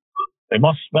they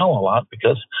must smell a lot,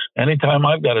 because anytime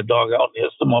I've got a dog out and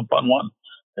hits them up on one,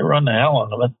 they run the hell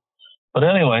out of it. But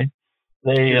anyway,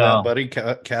 buddy,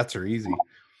 cats are easy.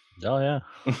 Oh yeah.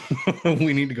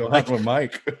 We need to go hunt with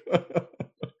Mike.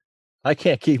 I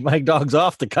can't keep my dogs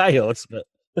off the coyotes, but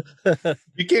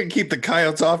you can't keep the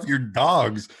coyotes off your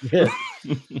dogs. Yeah.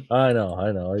 I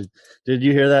know. Did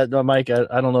you hear that, Mike?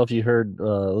 I don't know if you heard. It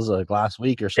was like last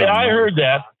week or something. Yeah, I heard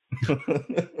that.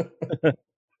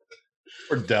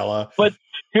 Or Della. But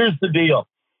here's the deal.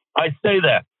 I say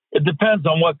that it depends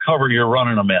on what cover you're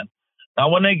running them in. Now,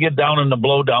 when they get down in the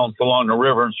blowdowns along the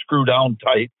river and screw down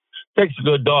tight, it takes a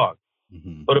good dog.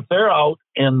 Mm-hmm. But if they're out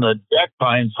in the jack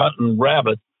pines hunting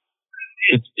rabbits,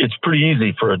 it's pretty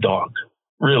easy for a dog.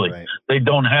 Really, right. They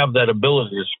don't have that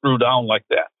ability to screw down like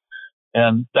that.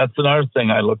 And that's another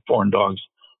thing I look for in dogs.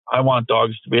 I want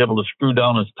dogs to be able to screw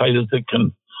down as tight as it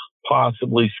can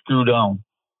possibly screw down,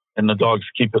 and the dogs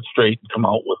keep it straight and come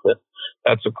out with it.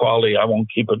 That's a quality. I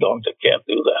won't keep a dog that can't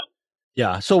do that.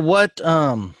 Yeah. So what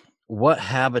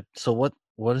habit? So what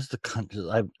is the country?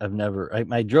 I've never.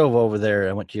 I drove over there.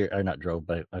 I went to your. I not drove,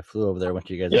 but I flew over there. Went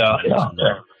to you guys. Yeah.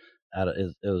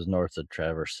 It was north of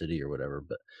Traverse City or whatever.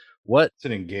 But what? It's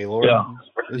in Gaylord. Yeah.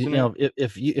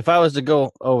 If I was to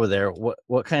go over there,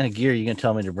 what kind of gear are you gonna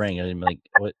tell me to bring? I mean, like,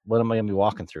 what am I gonna be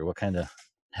walking through? What kind of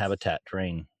habitat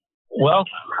terrain? Well,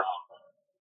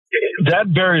 that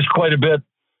varies quite a bit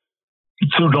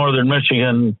through northern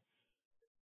Michigan.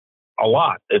 A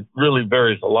lot. It really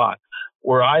varies a lot.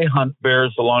 Where I hunt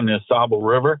bears along the Asaba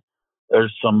River,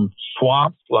 there's some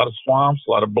swamps, a lot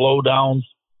of blowdowns,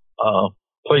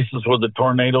 places where the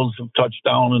tornadoes have touched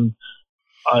down, and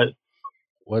I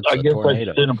guess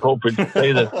it's inappropriate to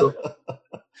say that.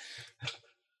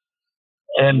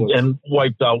 and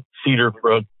wiped out cedar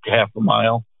for a half a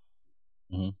mile.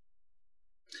 Mm-hmm.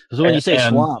 So when you say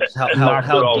swamps, how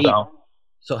deep? Down.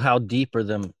 So how deep are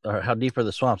them, or how deep are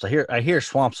the swamps? I hear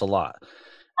swamps a lot,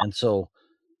 and so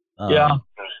Yeah.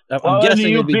 I'm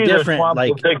guessing it'd be the different, swamps will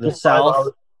like take the you 5 south,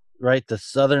 hours. right? The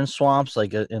southern swamps,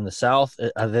 like in the south,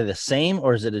 are they the same,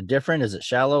 or is it a different? Is it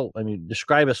shallow? I mean,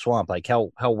 describe a swamp. Like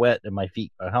how wet are my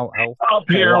feet? Or how Up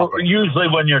can I here, walk in? usually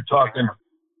when you're talking,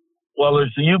 well,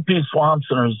 there's the UP swamps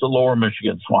and there's the lower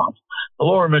Michigan swamps. The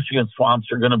lower Michigan swamps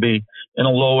are going to be in a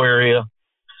low area,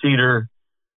 cedar,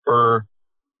 fir,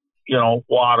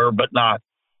 water, but not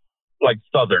like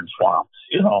southern swamps,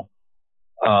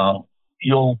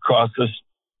 You'll cross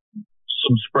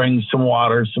some springs, some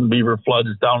water, some beaver floods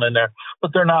down in there,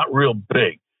 but they're not real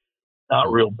big.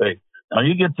 Not real big. Now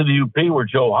you get to the UP where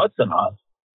Joe Hudson hunts.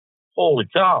 Holy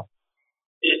cow.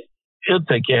 It'll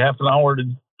take you half an hour to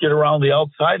get around the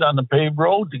outside on the paved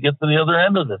road to get to the other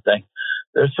end of the thing.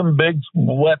 There's some big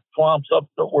wet swamps up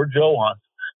where Joe hunts.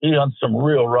 He hunts some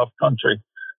real rough country.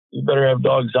 You better have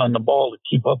dogs on the ball to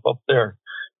keep up there.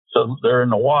 So they're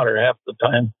in the water half the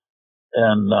time,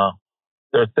 and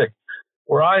they're thick.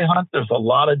 Where I hunt, there's a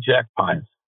lot of jack pines.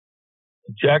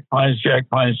 Jack pines,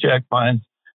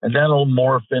 and then it'll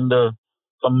morph into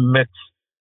some mixed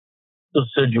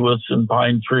deciduous and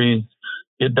pine trees.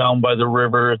 Get down by the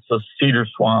river, it's a cedar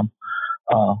swamp.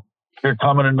 If you're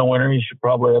coming in the winter, you should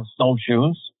probably have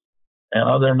snowshoes. And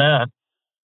other than that,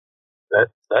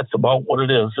 that's about what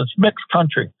it is. It's mixed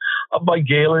country. Up by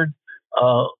Gaylord,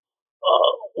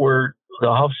 where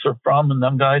the Huffs are from, and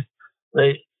them guys,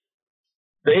 they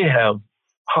have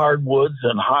hardwoods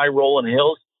and high rolling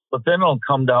hills, but then it'll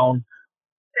come down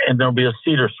and there'll be a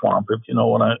cedar swamp. If you know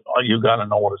what you got to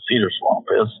know what a cedar swamp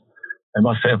is. They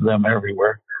must have them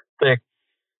everywhere. Thick,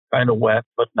 kind of wet,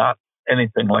 but not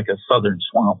anything like a southern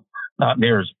swamp. Not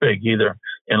near as big either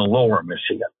in lower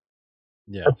Michigan.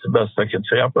 Yeah, that's the best I can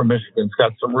say. Upper Michigan's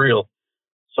got some real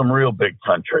big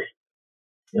country.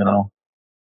 You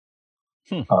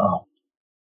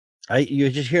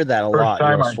just hear that a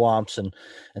lot, swamps, and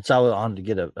so I wanted to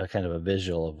get a kind of a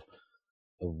visual of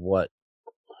what,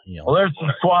 Well, there's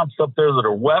some swamps up there that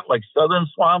are wet, like southern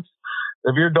swamps.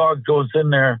 If your dog goes in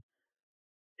there,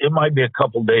 it might be a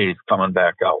couple days coming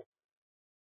back out,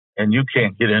 and you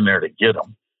can't get in there to get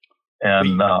them.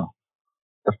 And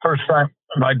the first time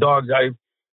my dog,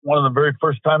 one of the very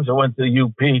first times I went to the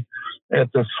UP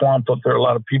at the swamp up there, a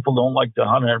lot of people don't like to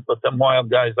hunt it, but them wild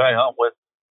guys I hunt with,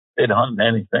 they'd hunt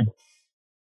anything.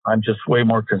 I'm just way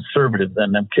more conservative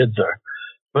than them kids are.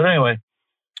 But anyway,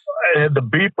 I had the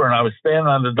beeper and I was standing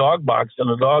on the dog box and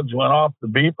the dogs went off the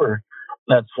beeper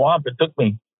in that swamp. It took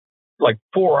me like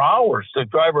 4 hours to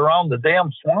drive around the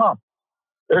damn swamp.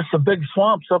 There's some big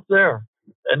swamps up there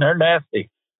and they're nasty.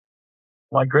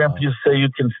 My grandpa used to say you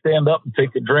can stand up and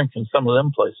take a drink in some of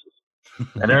them places.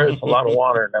 And there is a lot of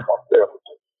water in them up there.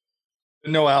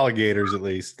 No alligators, at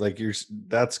least.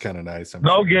 That's kind of nice.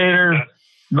 No gators,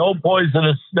 no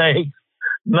poisonous snakes,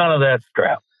 none of that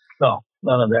crap. No,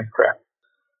 none of that crap.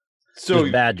 So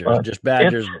just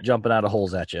badgers jumping out of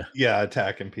holes at you. Yeah,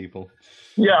 attacking people.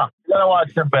 Yeah, gotta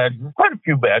watch them badgers. Quite a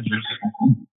few badgers.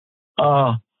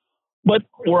 But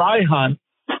where I hunt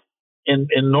in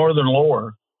northern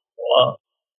lower,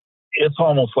 it's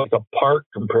almost like a park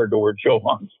compared to where Joe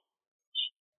hunts. It's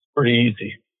pretty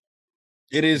easy.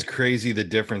 It is crazy the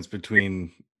difference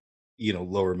between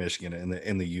lower Michigan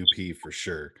and the UP for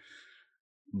sure.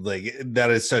 Like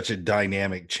that is such a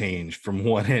dynamic change from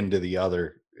one end to the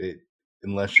other.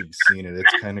 Unless you've seen it,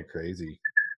 it's kind of crazy.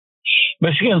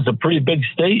 Michigan's a pretty big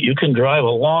state. You can drive a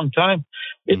long time.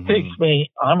 It takes me,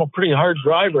 I'm a pretty hard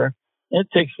driver. It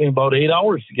takes me about 8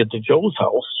 hours to get to Joe's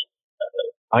house.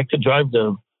 I could drive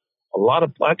to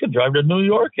New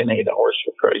York in 8 hours,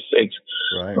 for Christ's sakes,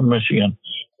 from Michigan.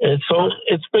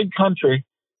 It's big country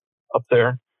up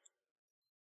there.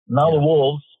 Now the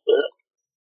wolves,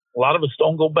 a lot of us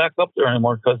don't go back up there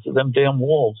anymore because of them damn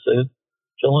wolves. They're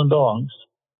killing dogs.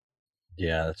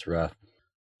 Yeah, that's rough.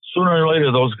 Sooner or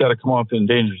later, those got to come off the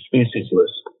endangered species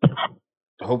list.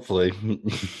 Hopefully.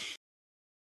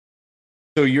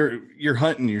 So you're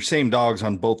hunting your same dogs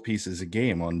on both pieces of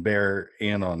game, on bear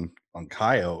and on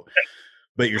coyote,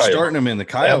 but you're starting them in the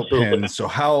coyote pen. So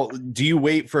how do you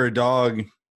wait for a dog?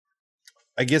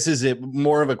 I guess, is it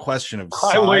more of a question of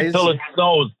size? I wait till it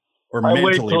snows. Or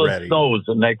mentally ready? It snows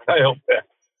in that coyote pen.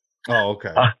 Oh,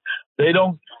 okay.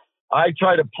 I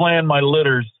try to plan my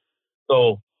litters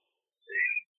so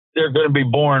they're going to be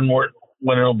born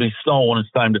when it'll be snow when it's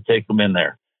time to take them in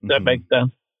there. Does that make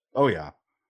sense? Oh yeah.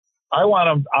 I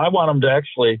want them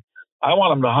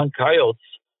to hunt coyotes.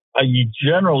 I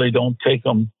generally don't take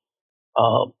them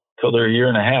till they're a year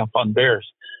and a half on bears.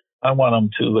 I want them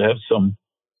to have some,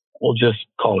 we'll just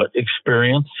call it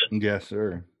experience. Yes,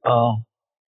 sir.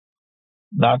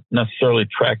 not necessarily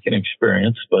tracking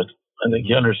experience, but I think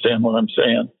you understand what I'm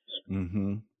saying.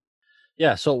 Mm-hmm.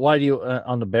 Yeah. So why do you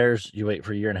on the bears you wait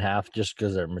for a year and a half just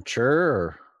because they're mature?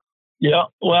 Or Yeah,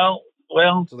 well,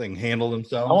 so they can handle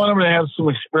themselves. I want them to have some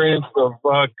experience of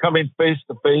coming face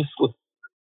to face with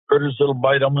critters that'll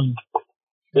bite them and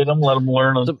hit them, let them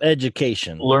learn some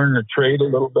education, learn the trade a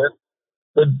little bit,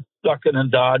 the ducking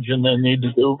and dodging they need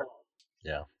to do.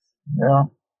 Yeah.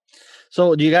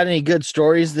 So do you got any good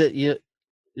stories that you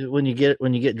when you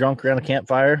get drunk around a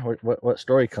campfire? What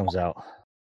story comes out?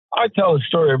 I tell a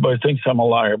story, everybody thinks I'm a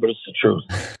liar, but it's the truth.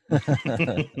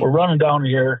 We're running down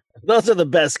here. Those are the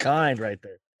best kind right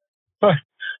there.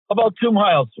 About 2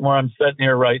 miles from where I'm sitting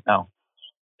here right now.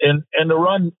 And to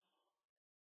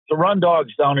run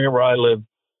dogs down here where I live,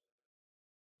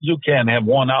 you can't have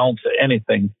 1 ounce of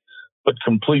anything but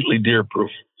completely deer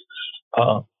proof.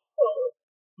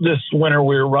 This winter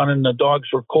we were running, the dogs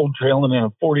were cold trailing in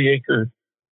a 40-acre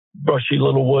brushy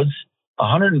little woods.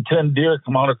 110 deer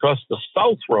come out across the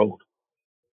south road.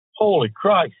 Holy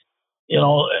Christ.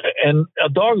 And a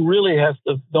dog really has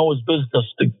to know his business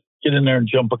to get in there and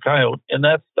jump a coyote and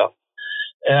that stuff.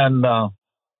 And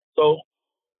so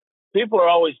people are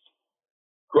always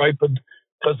griping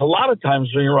because a lot of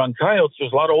times when you run coyotes,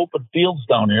 there's a lot of open fields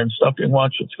down here and stuff. You can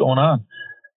watch what's going on.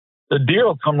 The deer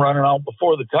will come running out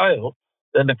before the coyote.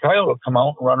 Then the coyote will come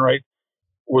out and run right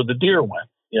where the deer went,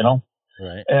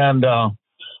 Right. And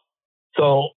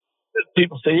so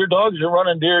people say, your dogs are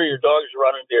running deer, your dogs are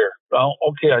running deer. Well,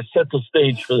 okay, I set the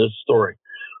stage for this story.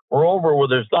 We're over where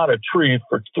there's not a tree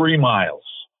for 3 miles.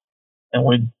 And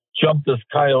we jumped this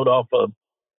coyote off a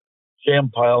jam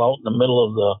pile out in the middle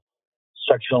of the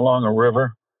section along a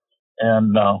river.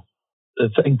 And the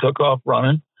thing took off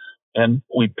running. And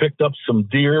we picked up some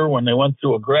deer when they went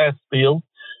through a grass field.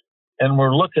 And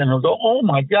we're looking and we go, oh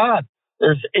my God,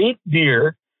 there's 8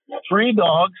 deer, 3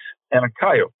 dogs, and a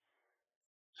coyote.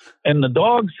 And the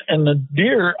dogs and the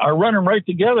deer are running right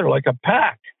together like a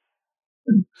pack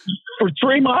for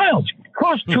 3 miles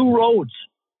across 2 roads.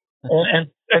 And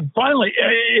finally,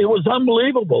 it was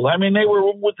unbelievable. I mean, they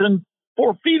were within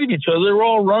 4 feet of each other. They were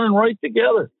all running right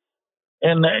together.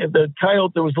 And the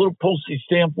coyote, there was little postage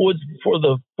stamp woods before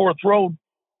the 4th road.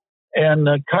 And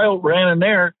the coyote ran in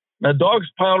there. And the dogs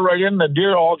piled right in. The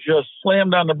deer all just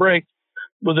slammed on the brake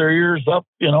with their ears up,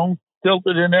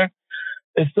 tilted in there.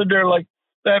 They stood there like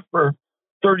that for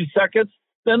 30 seconds.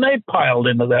 Then they piled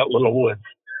into that little woods.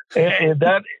 And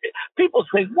that people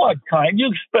say, what kind? You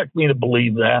expect me to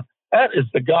believe that? That is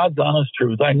the God's honest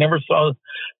truth. I never saw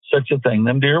such a thing.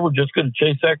 Them deer were just going to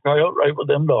chase that coyote right with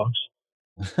them dogs.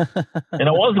 And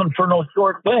it wasn't for no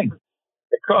short thing.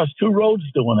 They crossed 2 roads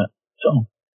doing it. So,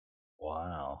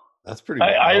 wow, that's pretty.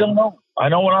 I don't know. I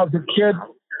know when I was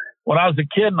a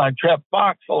kid and I trapped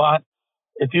fox a lot.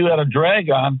 If you had a drag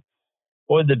on,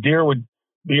 boy, the deer would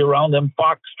be around them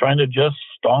fox trying to just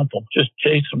stomp them, just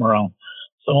chase them around.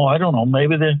 So I don't know.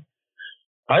 Maybe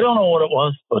I don't know what it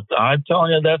was, but I'm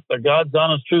telling you, that's the God's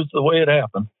honest truth, the way it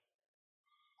happened.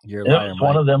 You're a liar, it's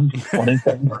one of them 20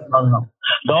 things.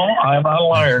 No, I'm not a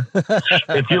liar.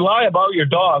 If you lie about your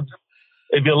dogs,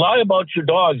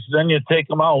 then you take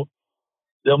them out.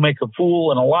 They'll make a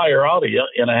fool and a liar out of you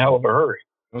in a hell of a hurry.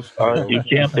 You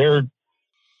can't dare.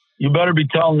 You better be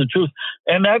telling the truth.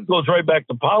 And that goes right back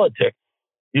to politics.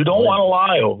 You don't want to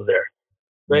lie over there.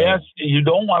 They ask you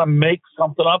don't want to make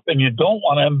something up and you don't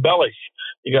want to embellish.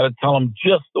 You got to tell them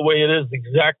just the way it is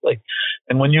exactly.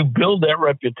 And when you build that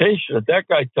reputation, if that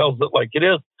guy tells it like it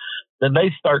is, then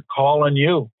they start calling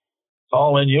you.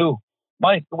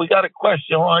 Mike, we got a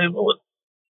question.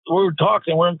 We're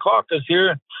talking. We're in caucus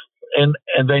here. And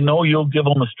they know you'll give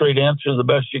them a straight answer the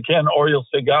best you can, or you'll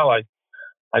say, "God,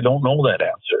 I don't know that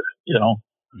answer."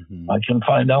 I can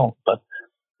find out, but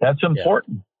that's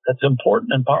important. Yeah. That's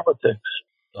important in politics.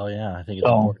 Oh yeah, I think it's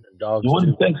important in dogs. You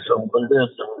wouldn't think so, but it is.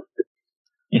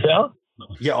 Yeah.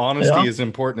 Yeah, honesty is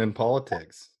important in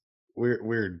politics.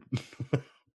 Weird.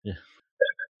 Yeah.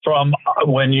 From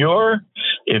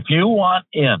if you want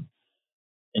in,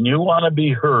 and you want to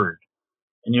be heard,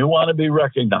 and you want to be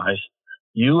recognized,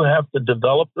 you have to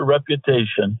develop the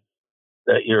reputation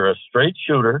that you're a straight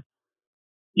shooter.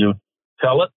 You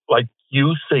tell it like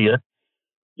you see it.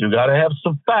 You got to have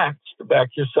some facts to back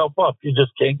yourself up. You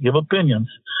just can't give opinions.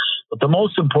 But the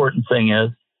most important thing is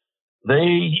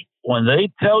when they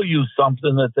tell you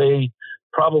something that they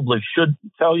probably shouldn't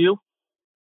tell you,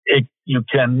 you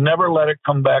can never let it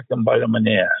come back and bite them in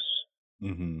the ass.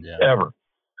 Ever.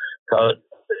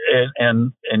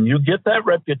 And you get that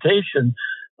reputation,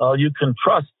 you can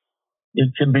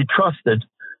be trusted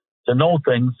to know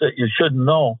things that you shouldn't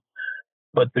know.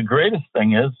 But the greatest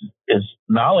thing is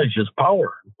knowledge is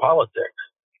power in politics.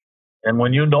 And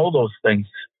when you know those things,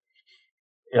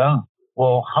 yeah,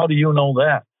 well, how do you know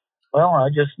that? Well, I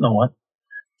just know it.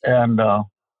 And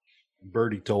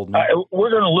Birdie told me. We're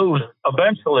going to lose.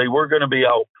 Eventually, we're going to be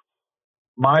out.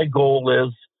 My goal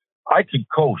is I could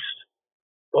coast,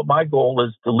 but my goal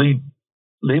is to leave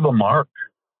a mark,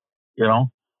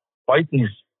 fight these.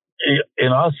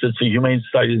 In us, it's a Humane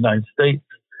Society of the United States,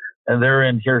 and they're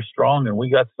in here strong, and we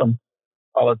got some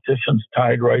politicians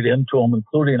tied right into them,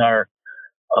 including our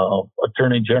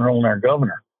Attorney General and our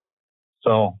governor.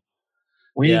 So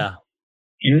you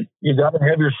got to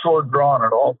have your sword drawn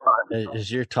at all times.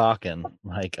 As you're talking,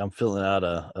 Mike, I'm filling out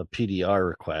a PDR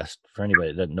request. For anybody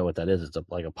that doesn't know what that is, it's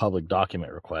like a public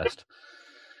document request.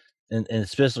 And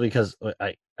especially because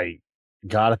I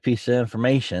got a piece of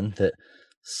information that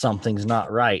something's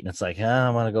not right. And it's like,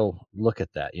 I'm going to go look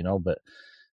at that, But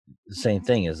the same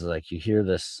thing is like you hear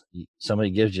this, somebody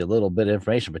gives you a little bit of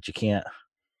information, but you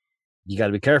got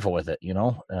to be careful with it,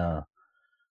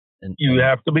 and you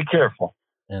have to be careful.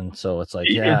 And so it's like,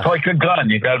 it's like a gun.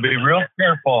 You got to be real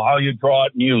careful how you draw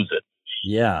it and use it.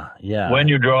 Yeah. When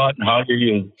you draw it and how you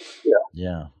use it.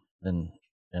 Yeah. And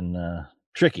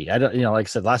tricky. I don't, like I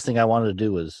said, last thing I wanted to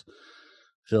do was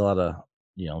fill out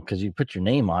because you put your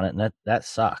name on it, and that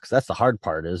sucks. That's the hard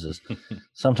part is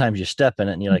sometimes you step in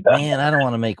it and you're like, man, I don't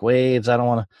want to make waves. I don't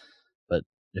want to. But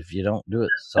if you don't do it,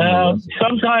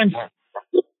 sometimes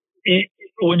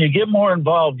when you get more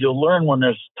involved, you'll learn when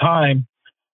there's time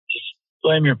to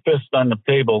slam your fist on the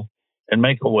table and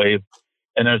make a wave,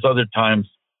 and there's other times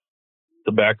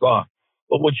to back off.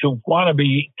 But what you want to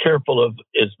be careful of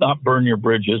is not burn your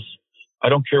bridges. I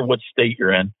don't care what state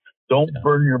you're in. Don't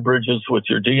burn your bridges with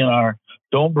your DNR.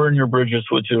 Don't burn your bridges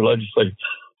with your legislature.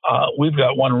 We've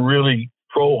got one really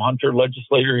pro-hunter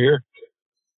legislator here,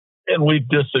 and we've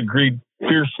disagreed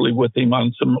fiercely with him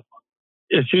on some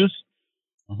issues.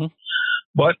 Mm-hmm.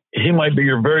 But he might be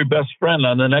your very best friend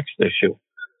on the next issue.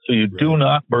 So you do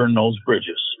not burn those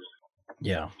bridges.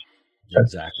 Yeah,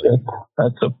 exactly.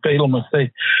 That's a fatal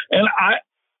mistake. And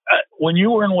when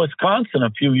you were in Wisconsin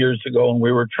a few years ago and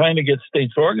we were trying to get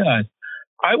states organized,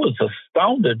 I was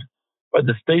astounded by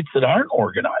the states that aren't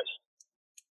organized.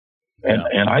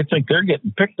 And I think they're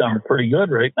getting picked on pretty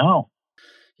good right now.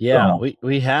 Yeah, so,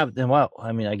 we have. And well,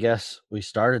 I mean, I guess we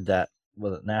started that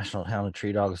with the National Hound and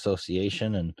Tree Dog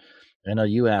Association, and I know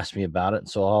you asked me about it,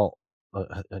 so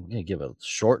I'm going to give a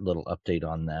short little update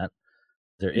on that.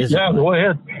 There isn't. Yeah, go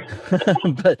ahead.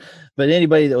 but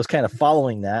anybody that was kind of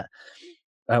following that,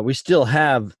 we still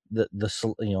have the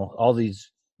all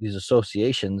these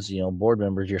associations, board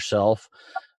members, yourself,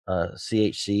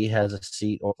 CHC has a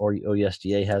seat, or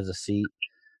OUSDA has a seat,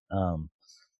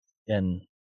 and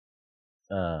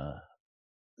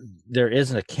there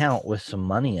is an account with some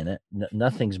money in it.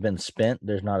 Nothing's been spent.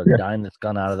 There's not a dime that's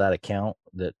gone out of that account.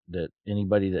 That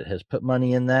anybody that has put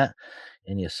money in that,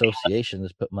 any association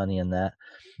that's put money in that,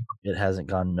 it hasn't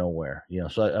gone nowhere.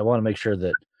 So I want to make sure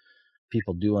that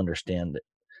people do understand that.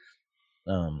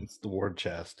 It's the war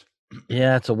chest.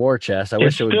 Yeah, it's a war chest. I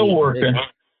wish it would still working.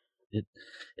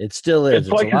 It still is. It's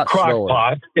like a crock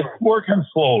pot. It's working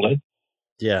slowly.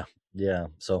 Yeah.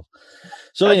 So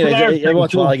anyways, every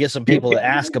once in a while I get some people that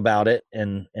ask about it,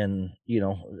 and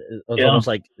it's almost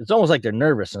like they're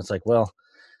nervous, and it's like, well,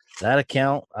 that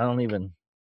account, I don't even.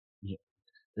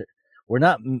 We're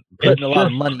not putting a lot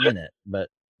of money in it, but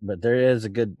there is a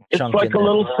good chunk. It's like a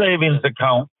little savings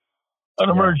account, an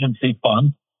emergency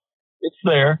fund. It's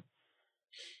there.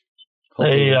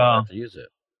 Hopefully they have to use it.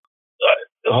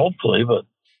 Hopefully, but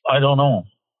I don't know.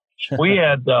 We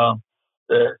had the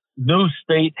new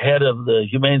state head of the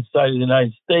Humane Society of the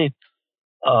United States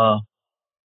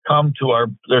come to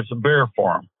there's a bear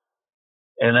forum,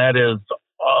 and that is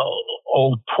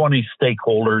 20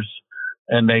 stakeholders,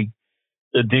 and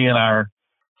the DNR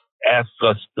asks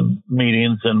us to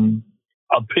meetings and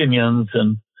opinions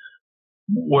and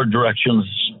what directions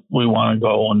we want to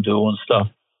go and do and stuff.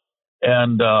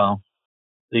 And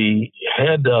the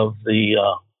head of the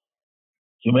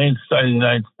Humane Society of the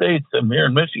United States, I'm here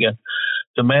in Michigan,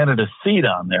 demanded a seat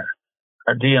on there.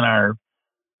 Our DNR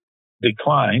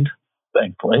declined,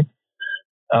 thankfully,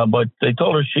 but they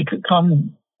told her she could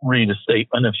come read a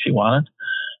statement if she wanted.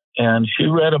 And she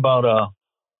read about a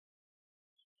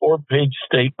 4-page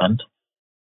statement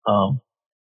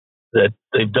that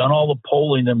they've done all the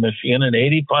polling in Michigan, and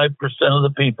 85% of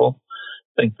the people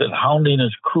think that hounding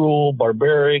is cruel,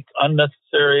 barbaric,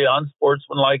 unnecessary,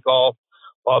 unsportsmanlike, all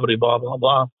blah, blah, blah, blah,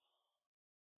 blah.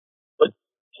 But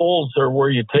polls are where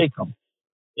you take them.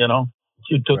 If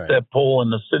you took that poll in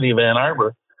the city of Ann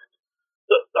Arbor,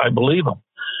 I believe them.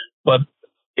 But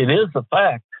it is a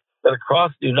fact that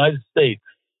across the United States,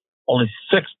 only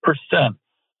 6%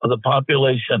 of the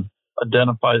population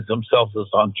identifies themselves as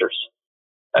hunters.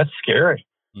 That's scary,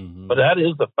 but that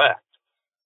is a fact.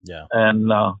 Yeah.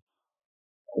 And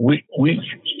we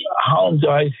hound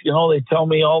guys, they tell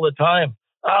me all the time,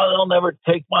 they'll never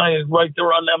take my right to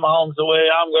run them hounds away.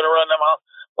 I'm going to run them hounds.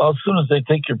 Well, as soon as they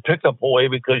take your pickup away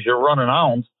because you're running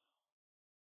hounds,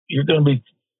 you're going to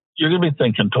be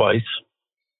thinking twice.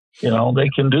 They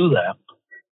can do that.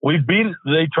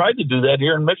 They tried to do that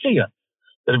here in Michigan.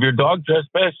 That if your dog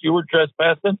trespassed, you were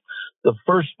trespassing. The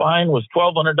first fine was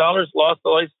 $1,200, loss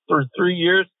of license for 3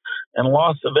 years, and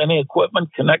loss of any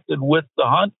equipment connected with the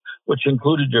hunt, which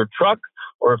included your truck,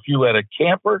 or if you had a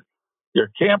camper, your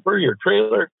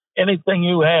trailer, anything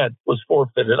you had was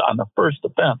forfeited on the first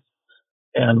offense.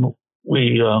 And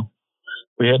we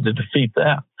had to defeat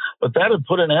that. But that had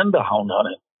put an end to hound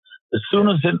hunting. As soon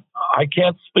as I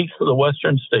can't speak for the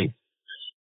Western states,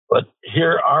 but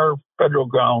here our federal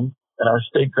ground and our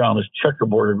state ground is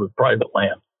checkerboarded with private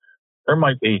land. There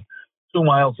might be 2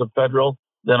 miles of federal,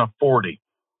 then a 40,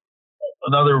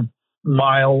 another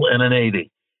mile and an 80.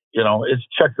 It's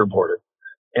checkerboarded.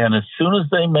 And as soon as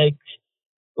they make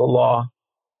the law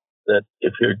that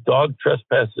if your dog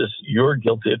trespasses, you're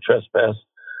guilty of trespass,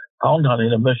 hound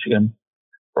hunting in Michigan,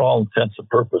 for all intents and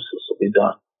purposes, will be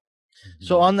done.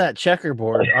 So on that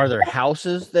checkerboard, are there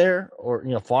houses there, or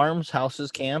farms,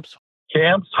 houses, camps?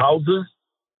 Camps, houses,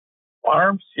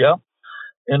 farms, yeah.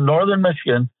 In northern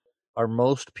Michigan. Are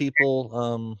most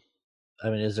people,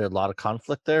 is there a lot of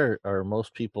conflict there, or are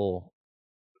most people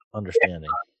understanding?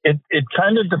 It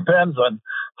kind of depends on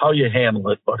how you handle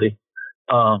it, buddy.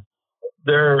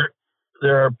 There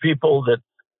are people that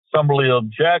somebody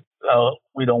object.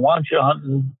 We don't want you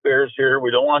hunting bears here.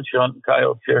 We don't want you hunting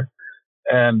coyotes here.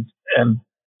 And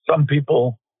some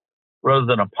people, rather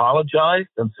than apologize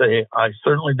and say, I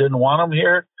certainly didn't want them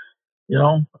here,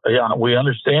 yeah, we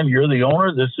understand you're the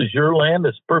owner. This is your land.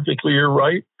 It's perfectly your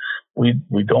right. We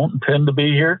don't intend to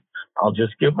be here. I'll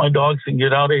just get my dogs and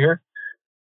get out of here.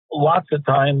 Lots of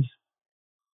times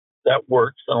that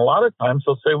works. And a lot of times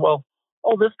they'll say, well,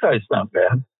 this guy's not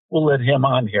bad. We'll let him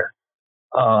on here.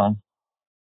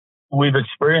 We've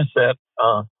experienced that.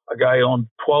 A guy owned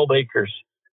 12 acres.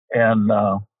 And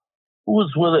who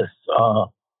was with us?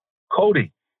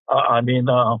 Cody.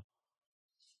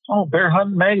 Bear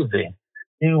Hunting Magazine.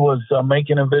 He was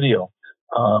making a video.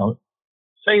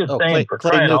 Say his name for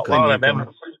crying out loud.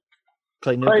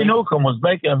 Clay Newcomb was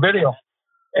making a video.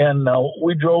 And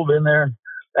we drove in there. And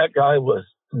that guy was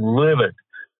livid.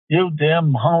 You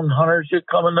damn hound hunters, you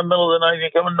come in the middle of the night, you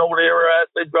come and nobody ever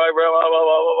asked, they drive around, blah, blah,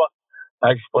 blah, blah, blah.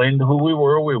 I explained who we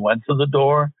were. We went to the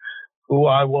door, who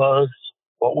I was,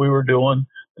 what we were doing,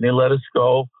 and he let us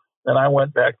go. Then I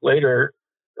went back later.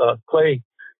 Clay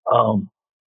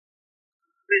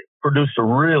produced a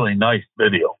really nice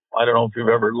video. I don't know if you've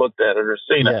ever looked at it or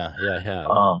seen it. Yeah, I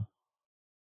have.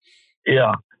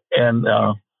 Yeah, and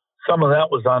some of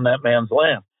that was on that man's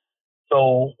land.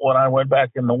 So when I went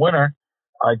back in the winter,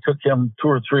 I took him 2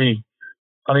 or 3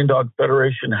 Hunting Dog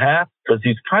Federation hats because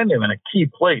he's kind of in a key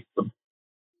place.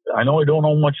 I know he don't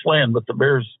own much land, but the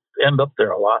bears end up there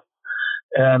a lot.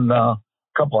 And a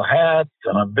couple of hats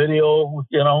and a video,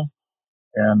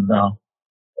 and I'm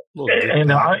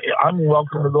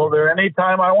welcome to go there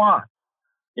anytime I want,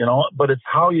 but it's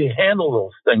how you handle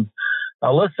those things.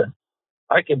 Now, listen,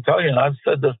 I can tell you, and I've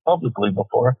said this publicly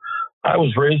before, I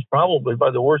was raised probably by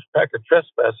the worst pack of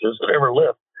trespassers that ever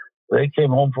lived. They came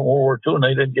home from World War II and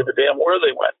they didn't give a damn where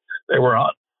they went. They were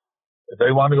hunting. If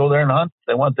they wanted to go there and hunt,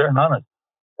 they went there and hunted.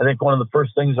 I think one of the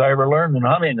first things I ever learned in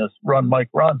hunting is run, Mike,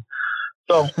 run.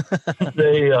 So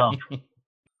they,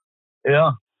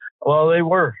 yeah, well, they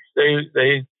were.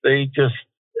 They just,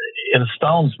 it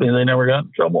astounds me they never got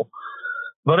in trouble.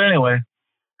 But anyway,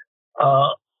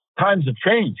 times have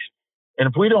changed. And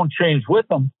if we don't change with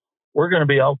them, we're going to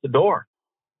be out the door.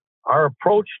 Our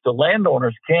approach to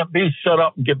landowners can't be shut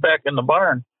up and get back in the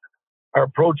barn. Our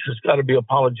approach has got to be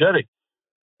apologetic.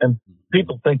 And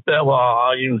people think that,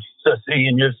 well, you sissy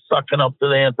and you're sucking up to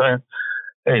the anti.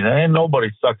 Hey, there ain't nobody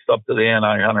sucks up to the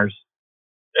anti-hunters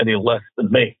any less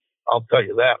than me. I'll tell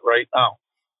you that right now.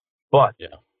 But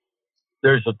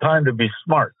there's a time to be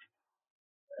smart.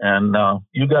 And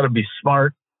you got to be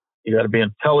smart. You got to be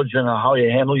intelligent on how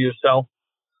you handle yourself.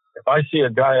 If I see a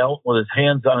guy out with his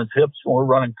hands on his hips when we're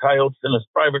running coyotes in his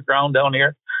private ground down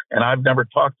here, and I've never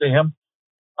talked to him,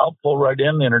 I'll pull right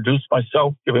in, introduce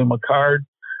myself, give him a card.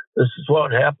 This is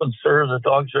what happened, sir. The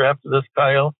dogs are after this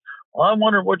coyote. Well, I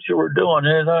wonder what you were doing.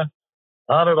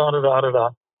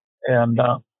 And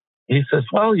he says,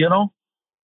 well,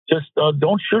 just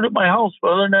don't shoot at my house.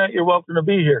 But other than that, you're welcome to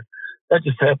be here. That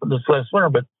just happened this last winter.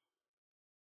 But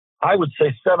I would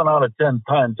say 7 out of 10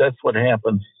 times that's what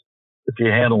happens if you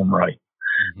handle them right.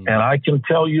 Mm-hmm. And I can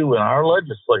tell you in our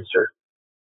legislature,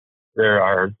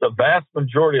 the vast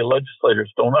majority of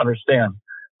legislators don't understand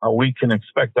how we can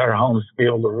expect our hounds to be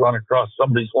able to run across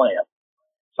somebody's land,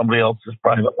 somebody else's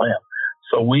private land.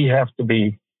 So we have to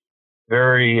be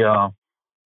very,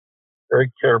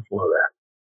 very careful of that.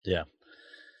 Yeah.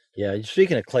 Yeah.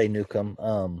 Speaking of Clay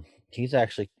Newcomb, he's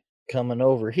actually coming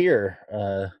over here,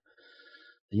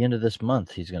 the end of this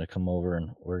month. He's going to come over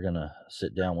and we're going to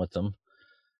sit down with him.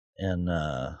 And,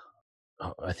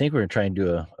 I think we're going to try and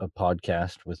do a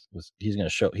podcast with he's going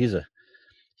to show, he's a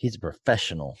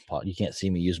professional you can't see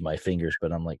me use my fingers,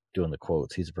 but I'm like doing the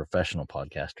quotes. He's a professional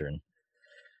podcaster, and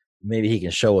maybe he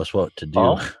can show us what to do.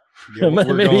 Oh, yeah,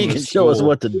 maybe he can show us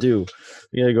what to do.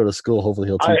 We got to go to school. Hopefully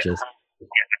he'll teach us.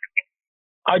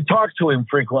 I talk to him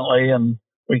frequently and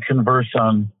we converse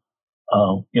on,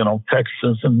 texts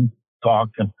and talk,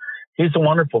 and he's a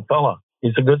wonderful fella.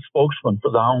 He's a good spokesman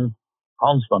for the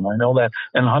houndsman. I know that,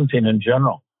 and hunting in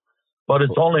general. But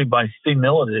it's only by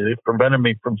senility that prevented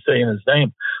me from saying his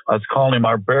name. I was calling him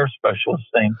our bear specialist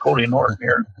named Cody Norton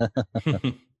here.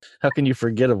 How can you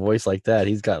forget a voice like that?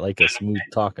 He's got like a smooth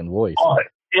talking voice. Oh,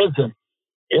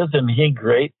 isn't he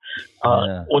great?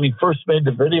 When he first made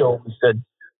the video, we said,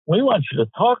 "We want you to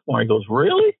talk more." He goes,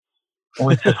 "Really?" And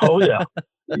we said, "Oh yeah,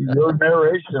 your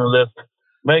narration of this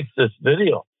makes this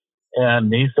video."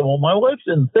 And he said, "Well, my wife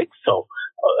didn't think so."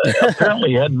 Apparently,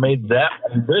 he hadn't made that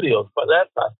many videos by that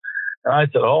time. And I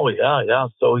said, "Oh, yeah."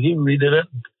 So he redid it.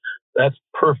 That's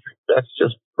perfect. That's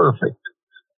just perfect.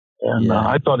 And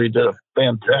I thought he did a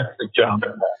fantastic job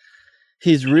in that.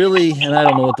 He's really, and I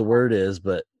don't know what the word is,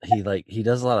 but he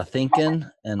does a lot of thinking,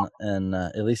 and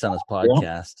at least on his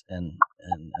podcast, and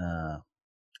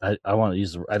I want to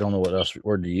use, I don't know what else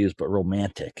word to use, but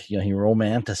romantic. He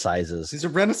romanticizes. He's a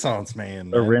Renaissance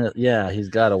man. He's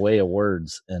got a way of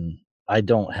words, and I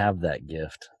don't have that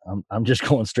gift. I'm just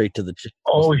going straight to the.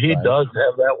 Oh, he does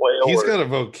have that way. He's got a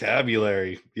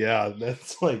vocabulary. Yeah,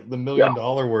 that's like the $1 million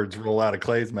words roll out of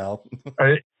Clay's mouth.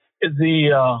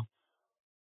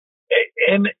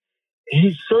 And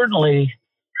he certainly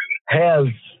has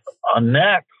a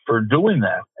knack for doing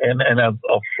that, and a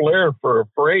flair for a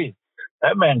phrase.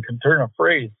 That man can turn a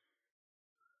phrase.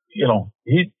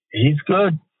 He's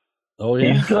good. Oh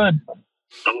yeah, he's good.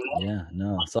 Yeah,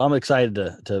 no. So I'm excited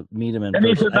to meet him in person.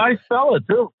 And he's a nice fella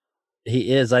too.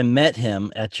 He is. I met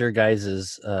him at your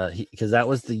guys's, because that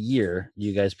was the year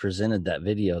you guys presented that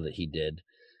video that he did,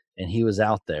 and he was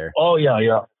out there. Oh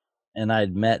yeah. And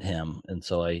I'd met him, and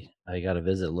so I got to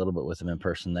visit a little bit with him in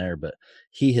person there. But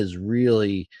he has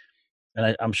really,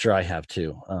 and I'm sure I have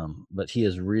too. But he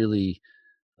is really,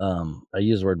 I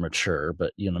use the word mature,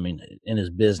 but in his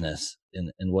business,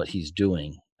 in what he's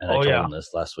doing. And I told him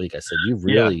this last week. I said,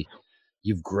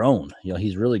 you've grown.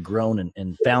 He's really grown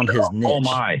and found his niche. Oh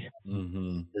my,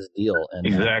 his deal. And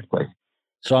exactly.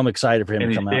 So I'm excited for him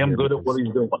to come out. He's damn good at what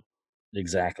he's doing.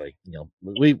 Exactly.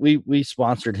 We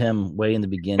sponsored him way in the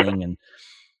beginning, and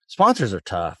sponsors are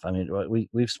tough. I mean,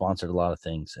 we've sponsored a lot of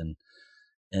things,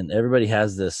 and everybody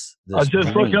has this. I was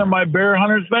just looking at my Bear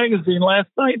Hunters magazine last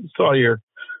night and saw your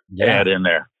ad in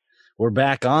there. We're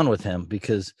back on with him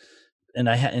because. And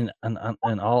I had, in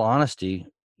all honesty,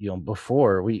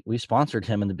 before we sponsored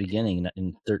him in the beginning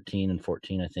in 13 and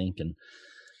 14, I think,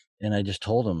 and I just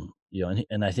told him,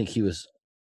 and I think he was,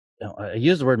 I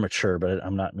use the word mature, but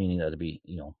I'm not meaning that to be,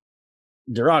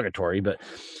 derogatory, but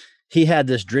he had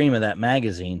this dream of that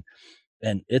magazine,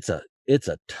 and it's a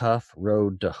tough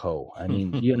road to hoe. I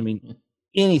mean, you know what I mean?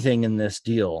 Anything in this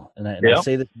deal, and I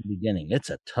say that in the beginning, it's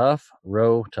a tough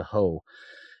row to hoe,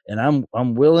 and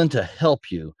I'm willing to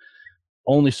help you.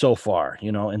 Only so far,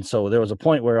 and so there was a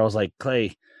point where I was like,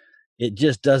 Clay, it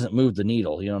just doesn't move the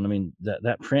needle. You know what I mean?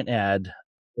 That print ad,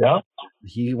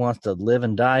 he wants to live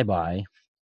and die by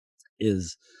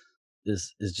is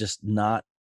just not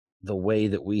the way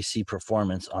that we see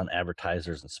performance on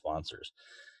advertisers and sponsors.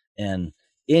 And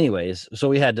anyways, so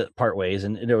we had to part ways,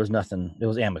 and there was nothing, it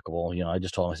was amicable. I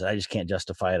just told him, I said, I just can't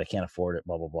justify it. I can't afford it,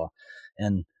 blah, blah, blah.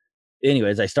 And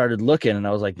anyways, I started looking, and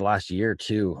I was like, the last year or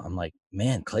two, I'm like,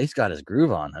 man, Clay's got his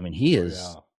groove on. I mean, he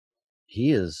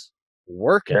is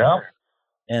working. Yeah.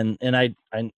 And I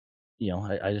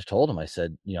just told him, I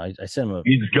said, I sent him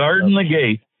he's guarding the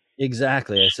gate.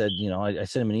 Exactly. I said, I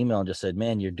sent him an email and just said,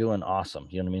 man, you're doing awesome.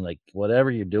 You know what I mean? Like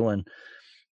whatever you're doing,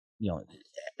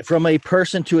 from a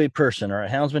person to a person, or a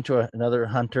houndsman to another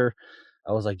hunter,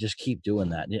 I was like, just keep doing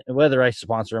that. Whether I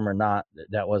sponsor him or not,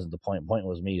 that wasn't the point. The point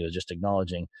was me. It was just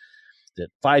acknowledging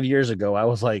it. 5 years ago, I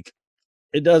was like,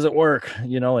 it doesn't work,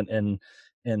 and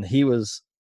he was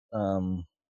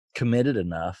committed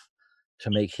enough to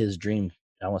make his dream,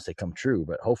 I don't want to say come true,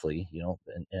 but hopefully,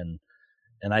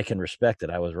 and I can respect that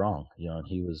I was wrong, and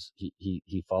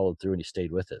he followed through and he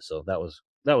stayed with it. So that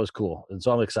was cool. And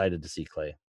so I'm excited to see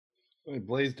Clay. He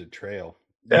blazed a trail,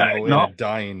 in a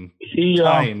dying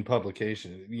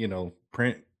publication.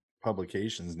 Print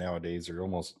publications nowadays are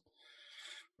almost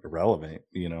irrelevant,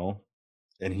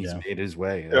 and he's made his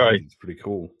way. It's pretty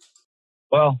cool.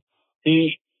 Well,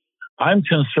 I'm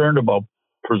concerned about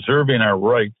preserving our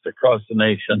rights across the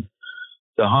nation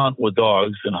to hunt with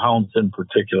dogs and hounds in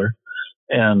particular.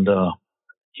 And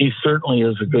he certainly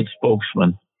is a good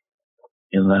spokesman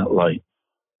in that light.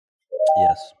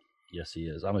 Yes, he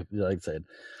is. I'm like I said,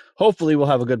 hopefully we'll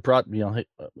have a good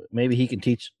maybe he can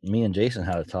teach me and Jason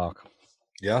how to talk.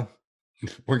 Yeah.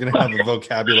 We're going to have a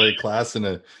vocabulary class and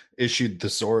a issued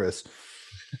thesaurus.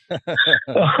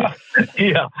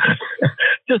 Yeah.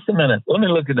 Just a minute. Let me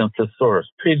look at the thesaurus.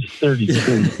 Page 32.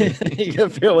 You gotta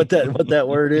figure out what that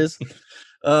word is.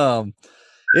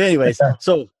 Anyways,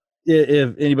 so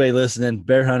if anybody listening,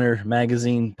 Bear Hunter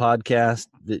Magazine podcast,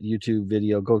 the YouTube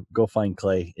video, go find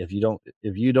Clay. If you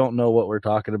don't know what we're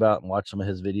talking about and watch some of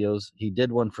his videos, he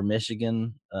did one for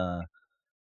Michigan.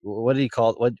 What do you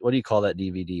call that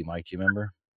DVD, Mike? Do you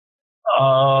remember?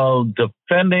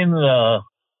 Defending the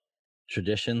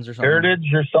traditions or something.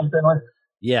 Heritage or something like that.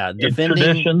 Yeah, defending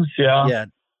traditions. Yeah. Yeah.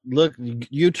 Look,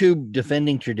 YouTube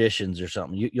defending traditions or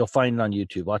something. You'll find it on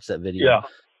YouTube. Watch that video. Yeah.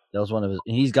 That was one of his,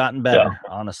 and he's gotten better. Yeah.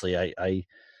 Honestly, I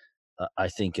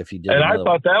think if he did, and I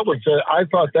thought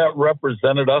that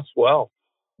represented us well.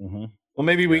 Mm-hmm. Well,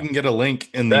 maybe we can get a link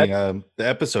in the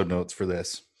episode notes for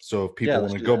this. So if people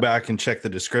want to go back and check the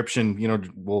description,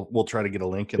 we'll try to get a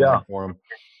link in there for them.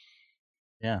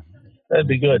 Yeah, that'd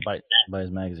be good. By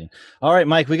his magazine. All right,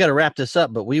 Mike, we got to wrap this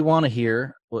up, but we want to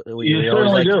hear. You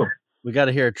certainly do. We got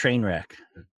to hear a train wreck.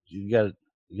 You got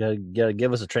to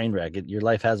give us a train wreck. Your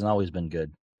life hasn't always been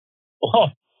good. Oh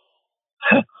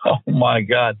my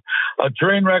God! A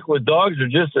train wreck with dogs, or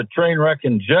just a train wreck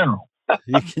in general?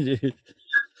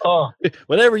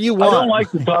 Whatever you want. I don't like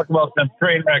to talk about them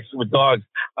train wrecks with dogs.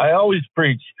 I always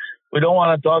preach, we don't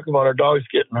want to talk about our dogs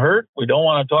getting hurt. We don't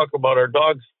want to talk about our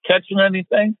dogs catching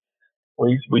anything.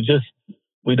 We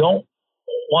don't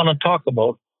want to talk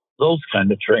about those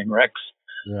kind of train wrecks,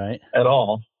 right? At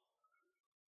all.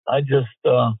 I just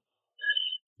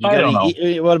I don't know.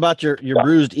 What about your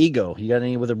bruised ego? You got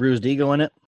any with a bruised ego in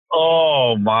it?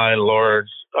 Oh my Lord!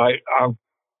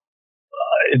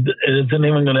 It isn't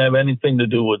even going to have anything to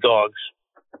do with dogs.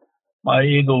 My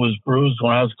ego was bruised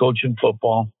when I was coaching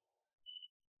football.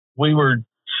 We were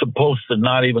supposed to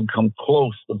not even come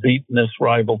close to beating this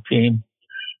rival team.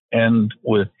 And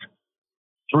with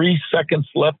 3 seconds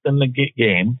left in the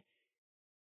game,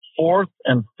 4th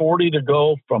and 40 to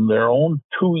go from their own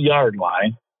 2-yard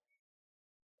line.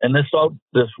 And this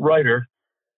writer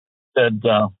said,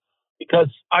 because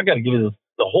I got to give you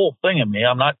the whole thing in me.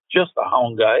 I'm not just a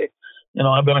hound guy.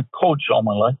 I've been a coach all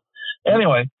my life.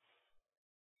 Anyway,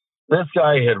 this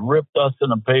guy had ripped us in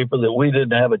the paper that we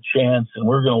didn't have a chance and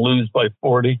we're going to lose by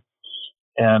 40.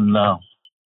 And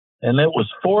it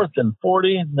was 4th and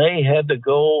 40. And they had to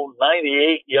go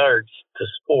 98 yards to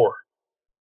score.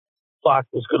 Clock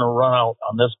was going to run out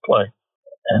on this play.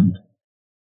 And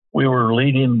we were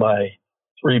leading by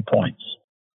 3 points.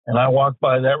 And I walked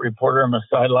by that reporter on the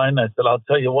sideline. I said, I'll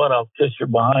tell you what, I'll kiss your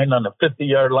behind on the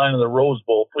 50-yard line of the Rose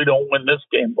Bowl if we don't win this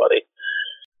game, buddy.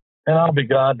 And I'll be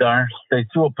goddamn. They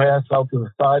threw a pass out to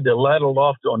the side. They ladled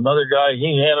off to another guy.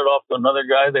 He handed off to another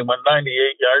guy. They went 98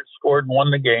 yards, scored, and won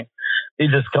the game. He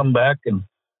just come back and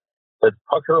said,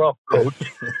 "Pucker up, coach."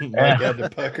 Mike had to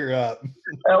pucker up.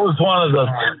 That was one of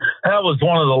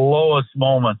the lowest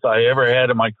moments I ever had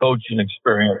in my coaching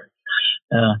experience.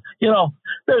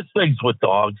 There's things with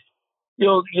dogs.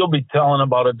 You'll be telling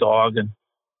about a dog and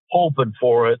hoping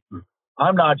for it.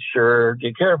 I'm not sure. Do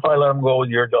you care if I let them go with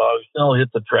your dogs? They'll hit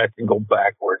the track and go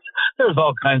backwards. There's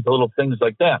all kinds of little things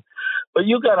like that. But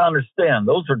you got to understand,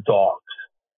 those are dogs.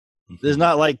 It's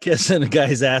not like kissing a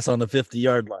guy's ass on the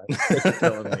 50-yard line.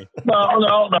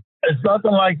 No. It's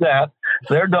nothing like that.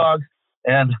 They're dogs.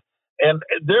 And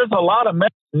there's a lot of men,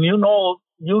 you know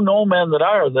men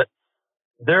that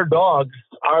their dogs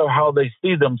are how they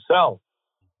see themselves.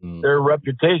 Their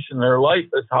reputation, their life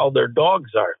is how their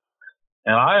dogs are.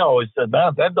 And I always said, man,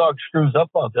 if that dog screws up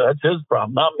out there, that's his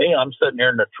problem, not me. I'm sitting here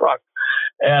in the truck.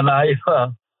 And I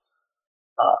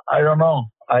don't know.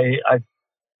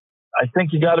 I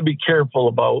think you got to be careful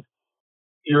about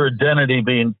your identity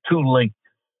being too linked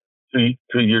to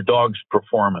your dog's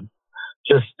performance.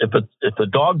 just if the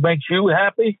dog makes you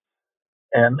happy,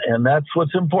 and that's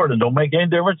what's important. Don't make any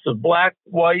difference if black,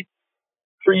 white,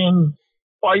 cream,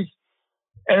 spice,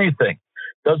 anything.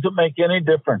 Doesn't make any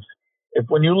difference. If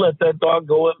when you let that dog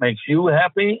go, it makes you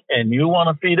happy and you want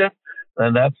to feed it,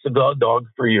 then that's the dog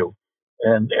for you.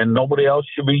 And nobody else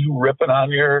should be ripping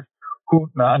on you,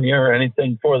 hooting on you, or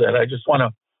anything for that. I just want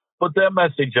to put that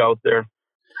message out there.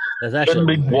 That's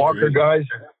actually Shouldn't be Walker guys.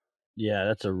 Yeah,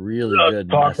 that's a really good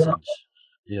message.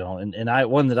 And I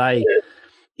one that I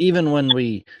even when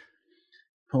we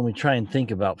try and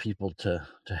think about people to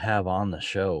have on the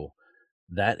show,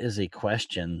 that is a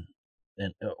question,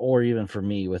 and or even for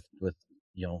me with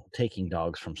taking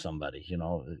dogs from somebody.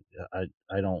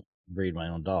 I don't breed my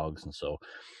own dogs, and so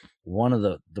one of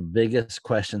the biggest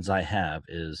questions I have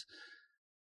is,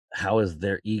 how is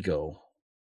their ego?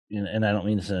 And I don't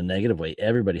mean this in a negative way.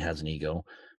 Everybody has an ego,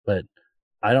 but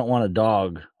I don't want a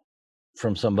dog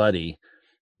from somebody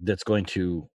that's going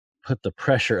to put the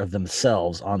pressure of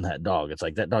themselves on that dog. It's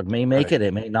like that dog may make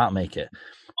it may not make it,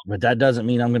 but that doesn't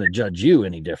mean I'm going to judge you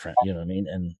any different. You know what I mean?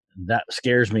 And that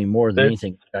scares me more than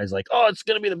anything. Guys like, oh, it's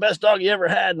going to be the best dog you ever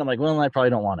had, and I'm like, well, I probably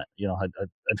don't want it. I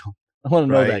don't. I want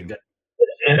to know that guy.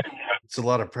 It's a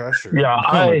lot of pressure. Yeah,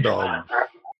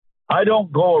 I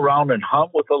don't go around and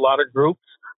hunt with a lot of groups.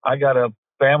 I got a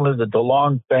family, the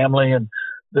DeLong family, and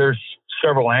there's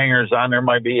several hangars on there,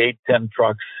 might be 8-10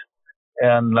 trucks.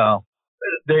 And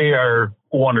they are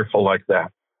wonderful like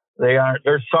that. They aren't.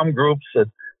 There's some groups that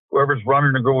whoever's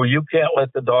running the group, well, you can't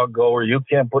let the dog go, or you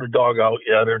can't put a dog out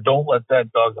yet, or don't let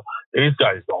that dog go. These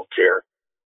guys don't care.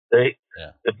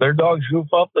 If their dogs goof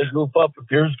up, they goof up. If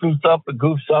yours goofs up, it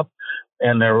goofs up.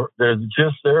 And they're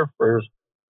just there for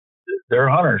they're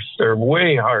hunters. They're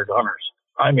way hard hunters.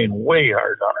 I mean, way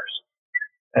hard hunters.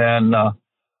 And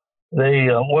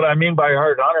what I mean by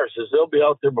hard hunters is they'll be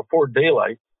out there before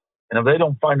daylight. And if they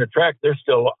don't find a track, they're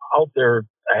still out there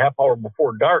a half hour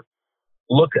before dark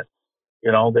looking.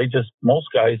 Most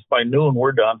guys by noon,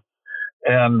 we're done.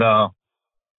 And,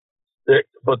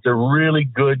 but they're really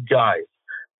good guys.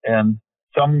 And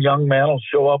some young man will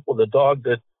show up with a dog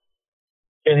that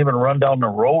can't even run down the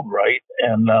road right.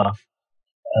 And,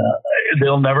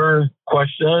 they'll never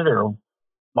question it or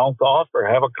mouth off or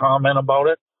have a comment about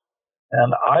it.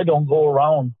 And I don't go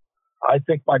around. I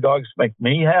think my dogs make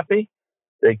me happy.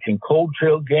 They can cold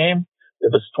trail game.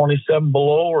 If it's 27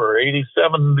 below or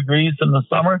 87 degrees in the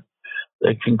summer,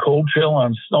 they can cold trail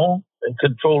on snow. They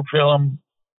can cold trail on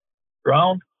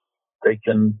ground. They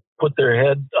can put their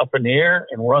head up in the air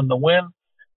and run the wind.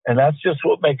 And that's just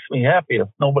what makes me happy. If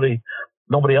nobody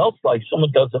else likes them,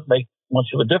 it doesn't make much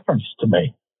of a difference to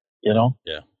me,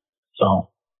 Yeah. So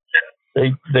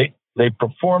they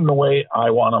perform the way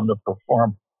I want them to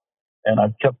perform. And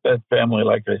I've kept that family,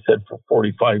 like I said, for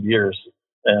 45 years.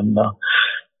 And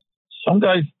some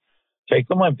guys take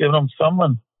them. I've given them some,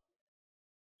 and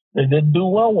they didn't do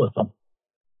well with them.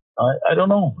 I don't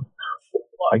know.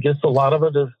 I guess a lot of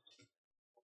it is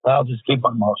I'll just keep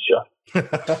my mouth shut.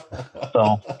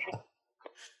 So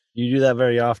you do that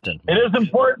very often. It is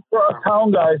important for our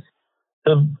town guys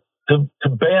to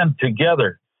band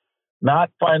together,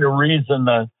 not find a reason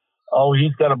that, oh,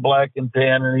 he's got a black and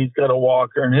tan and he's got a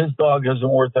walker and his dog isn't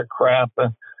worth a crap.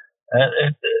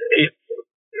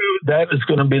 That is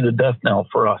going to be the death knell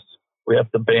for us. We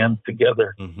have to band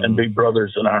together and be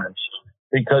brothers in arms,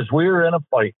 because we're in a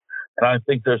fight. And I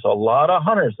think there's a lot of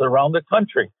hunters around the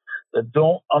country that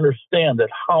don't understand that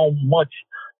how much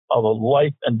of a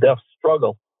life and death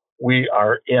struggle we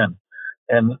are in.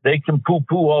 And they can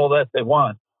poo-poo all that they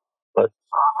want, but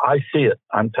I see it.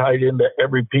 I'm tied into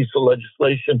every piece of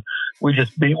legislation. We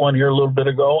just beat one here a little bit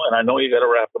ago, and I know you got to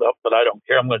wrap it up, but I don't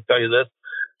care. I'm going to tell you this.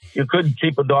 You couldn't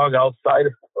keep a dog outside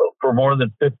for more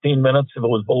than 15 minutes if it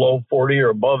was below 40 or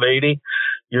above 80.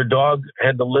 Your dog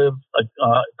had to live,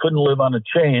 couldn't live on a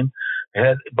chain.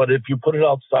 But if you put it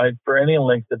outside for any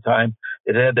length of time,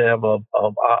 it had to have a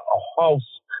house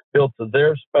built to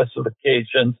their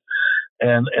specifications.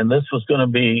 And this was going to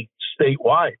be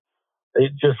statewide.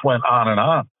 It just went on and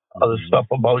on. Other stuff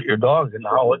about your dog and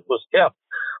how it was kept.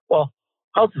 Well,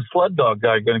 how's the sled dog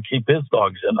guy going to keep his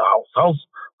dogs in the house?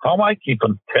 How am I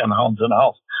keeping 10 hounds in the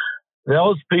house?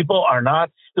 Those people are not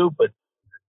stupid.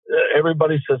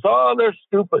 Everybody says, oh, they're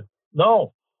stupid.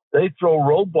 No, they throw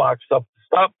roadblocks up to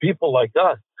stop people like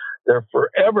us. They're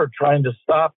forever trying to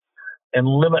stop and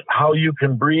limit how you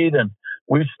can breed. And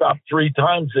we've stopped 3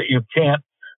 times that you can't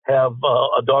have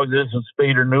a dog that isn't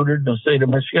spayed or neutered in the state of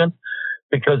Michigan,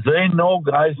 because they know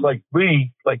guys like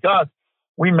us,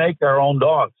 we make our own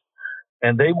dogs.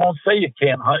 And they won't say you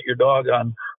can't hunt your dog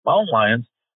on mountain lions.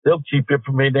 They'll keep you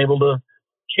from being able to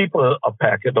keep a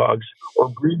pack of dogs or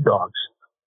breed dogs.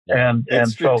 And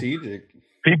strategic. So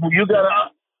people, you got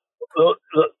to,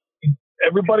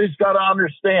 everybody's got to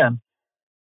understand,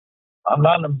 I'm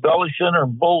not embellishing or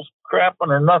bull crapping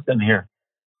or nothing here.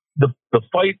 The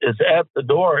fight is at the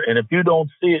door, and if you don't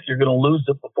see it, you're going to lose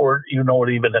it before you know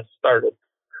it even has started.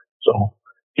 So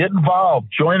get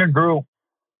involved, join a group.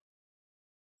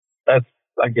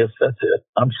 I guess that's it.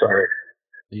 I'm sorry.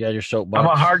 You got your soapbox.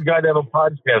 I'm a hard guy to have a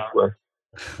podcast with.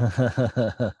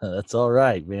 That's all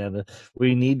right, man.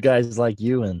 We need guys like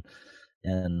you,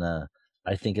 and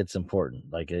I think it's important.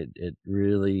 Like it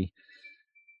really.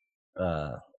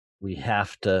 We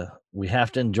have to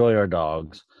enjoy our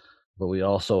dogs, but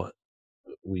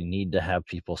we need to have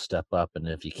people step up. And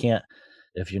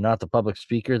if you're not the public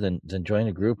speaker, then join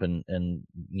a group and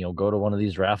go to one of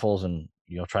these raffles and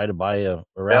try to buy a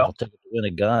raffle ticket to win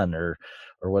a gun or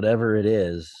whatever it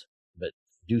is. But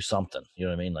do something. You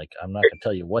know what I mean? Like, I'm not gonna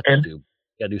tell you what to do. You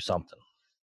gotta do something.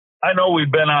 I know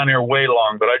we've been on here way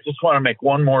long, but I just want to make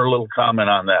one more little comment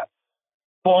on that.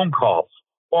 Phone calls.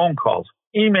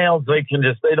 Emails, they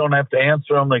don't have to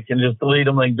answer them. They can just delete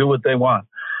them. They can do what they want.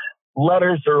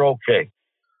 Letters are okay.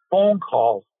 Phone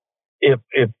calls. If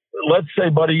let's say,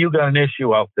 buddy, you got an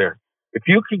issue out there. If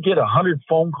you could get 100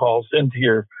 phone calls into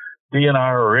your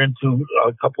DNR or into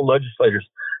a couple legislators.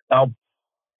 Now,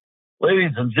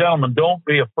 ladies and gentlemen, don't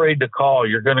be afraid to call.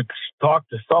 You're going to talk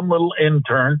to some little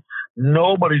intern.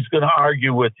 Nobody's going to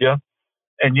argue with you.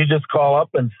 And you just call up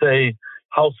and say,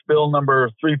 House Bill number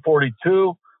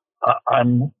 342.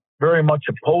 I'm very much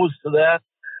opposed to that.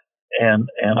 And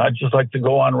I'd just like to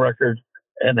go on record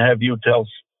and have you tell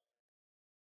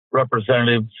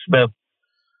Representative Smith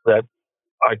that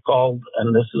I called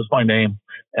and this is my name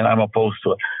and I'm opposed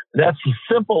to it. That's as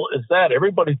simple as that.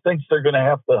 Everybody thinks they're going to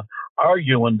have to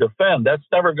argue and defend. That's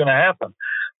never going to happen.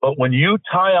 But when you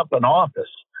tie up an office,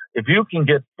 if you can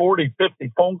get 40,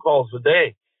 50 phone calls a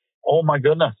day, oh my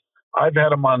goodness, I've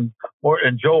had them on more,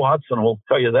 and Joe Hudson will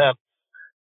tell you that.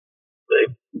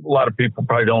 A lot of people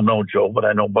probably don't know Joe, but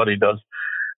I know Buddy does.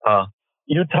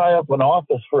 You tie up an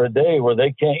office for a day where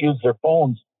they can't use their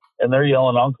phones and they're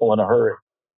yelling uncle in a hurry.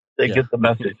 They get the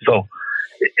message. So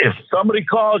if somebody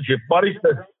calls you, Buddy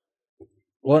says,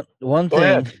 one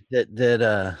thing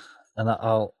that and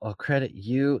I'll credit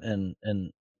you and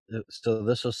so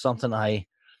this was something I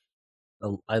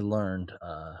learned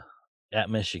at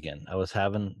Michigan. I was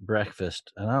having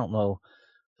breakfast, and I don't know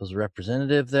if it was a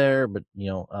representative there, but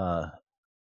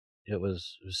it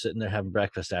was sitting there having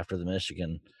breakfast after the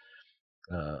Michigan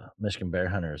Bear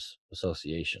Hunters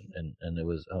Association, and it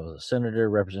was a senator,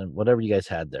 representative, whatever you guys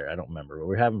had there. I don't remember, but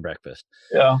we were having breakfast.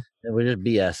 Yeah, and we're just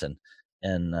BSing,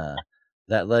 and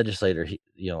that legislator, he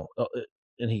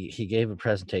gave a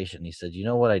presentation. He said, "You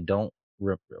know what I don't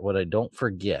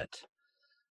forget?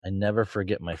 I never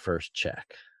forget my first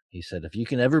check." He said, "If you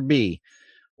can ever be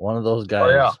one of those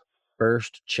guys,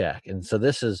 first check." And so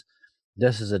this is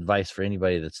advice for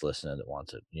anybody that's listening that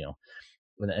wants it.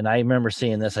 And I remember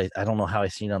seeing this. I don't know how I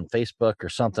seen it on Facebook or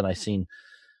something. I seen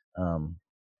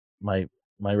my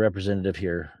representative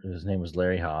here, his name was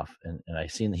Larry Hoff, and I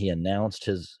seen that he announced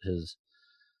his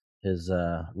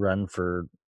run for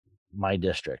my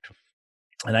district.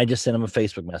 And I just sent him a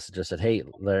Facebook message. I said, "Hey,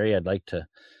 Larry, I'd like to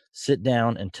sit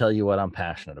down and tell you what I'm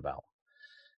passionate about."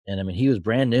 And I mean, he was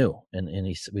brand new, and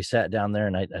we sat down there,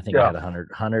 and I think I had $100,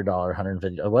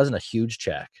 $150. It wasn't a huge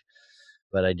check,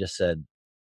 but I just said,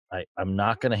 I'm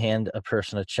not going to hand a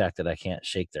person a check that I can't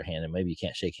shake their hand. And maybe you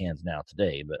can't shake hands now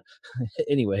today, but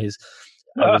anyways,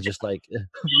 I was just like,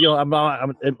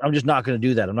 I'm just not going to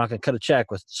do that. I'm not going to cut a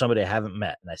check with somebody I haven't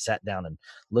met. And I sat down and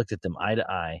looked at them eye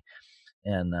to eye.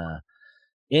 And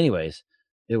anyways,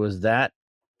 it was that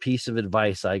piece of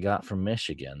advice I got from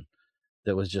Michigan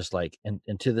that was just like, and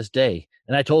to this day,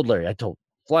 and I told Larry,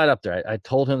 flat up there, I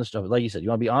told him the stuff. Like you said, you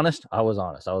want to be honest? I was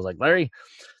honest. I was like, "Larry,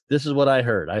 this is what I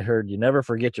heard. I heard you never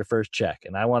forget your first check,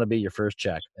 and I want to be your first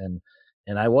check." And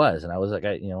I was like,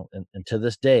 and to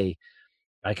this day,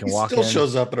 I can walk in. Still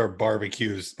shows up at our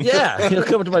barbecues. Yeah, he'll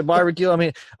come to my barbecue. I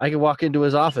mean, I can walk into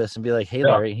his office and be like, "Hey,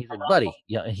 Larry," he's like, "Buddy,"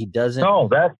 and he doesn't. No,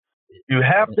 you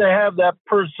have to have that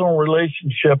personal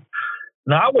relationship,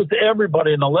 not with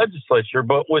everybody in the legislature,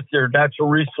 but with your Natural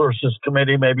Resources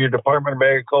Committee, maybe your Department of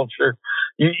Agriculture.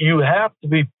 You have to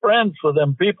be friends with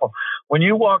them people. When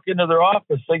you walk into their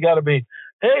office, they got to be,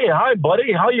 "Hey, hi,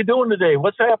 buddy. How you doing today?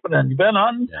 What's happening? You been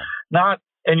hunting?" Yeah.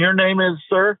 And your name is,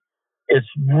 sir? It's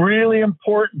really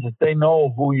important that they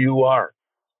know who you are.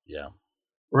 Yeah.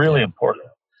 Really important.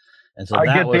 And so I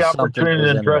get the opportunity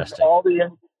to address all the...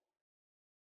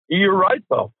 You're right,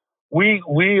 though. We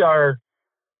live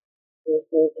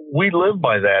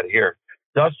by that here.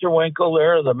 Duster Winkle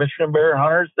there, the Michigan Bear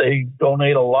Hunters, they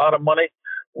donate a lot of money.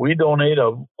 We donate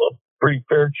a pretty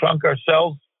fair chunk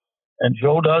ourselves, and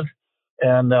Joe does.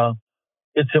 And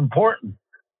it's important.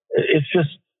 It's just,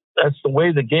 that's the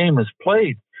way the game is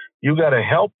played. You got to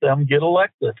help them get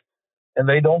elected, and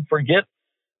they don't forget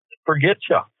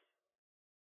you.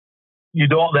 You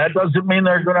don't. That doesn't mean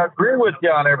they're going to agree with you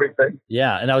on everything.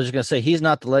 Yeah, and I was just going to say, he's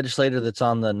not the legislator that's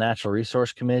on the Natural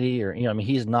Resource Committee, or I mean,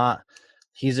 he's not.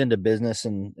 He's into business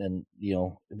and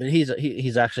but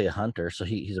he's actually a hunter, so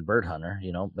he's a bird hunter,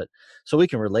 But so we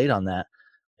can relate on that,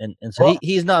 and so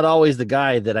he's not always the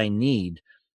guy that I need,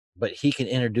 but he can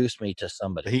introduce me to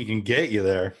somebody. He can get you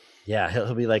there. Yeah,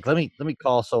 he'll be like, let me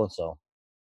call so and so.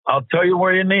 I'll tell you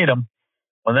where you need them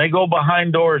when they go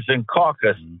behind doors in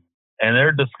caucus. Mm-hmm. And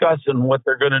they're discussing what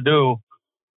they're going to do,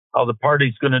 how the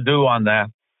party's going to do on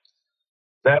that.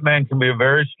 That man can be a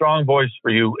very strong voice for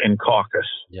you in caucus.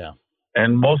 Yeah.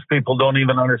 And most people don't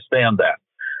even understand that.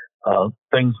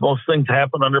 Most things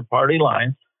happen under party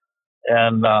lines.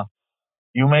 And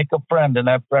you make a friend, and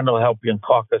that friend will help you in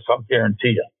caucus, I'll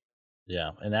guarantee you.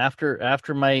 Yeah. And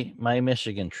after my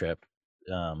Michigan trip,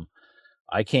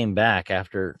 I came back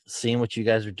after seeing what you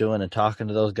guys are doing and talking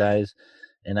to those guys.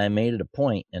 And I made it a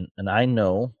point, and I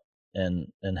know and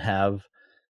have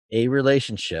a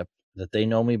relationship that they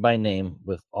know me by name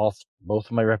with both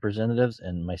of my representatives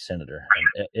and my senator.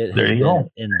 And it has been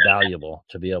invaluable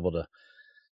to be able to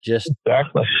just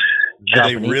exactly. Do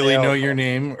they really know your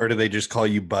name, or do they just call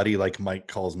you buddy like Mike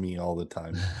calls me all the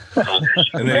time?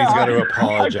 And then he's got to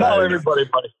apologize. I call everybody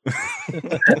buddy.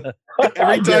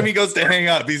 Every time he goes to hang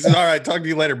up, he says, "All right, talk to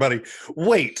you later, buddy."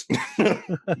 Wait.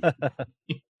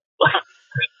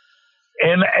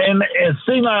 And as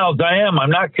senile as I am, I'm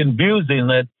not confusing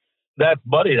that's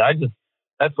buddy.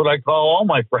 That's what I call all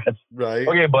my friends. Right.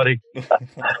 Okay, buddy.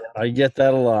 I get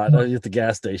that a lot. I was at the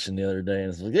gas station the other day,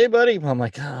 and it's like, "Hey, buddy." I'm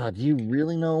like, "God, do you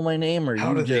really know my name, or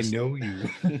how you do just they know you?"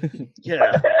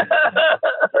 Yeah.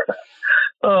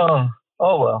 Oh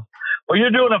well. Well, you're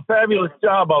doing a fabulous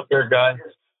job out there, guys.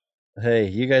 Hey,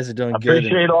 you guys are doing good. I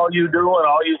appreciate all you do and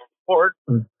all you support,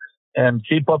 and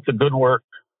keep up the good work.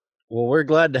 Well, we're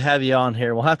glad to have you on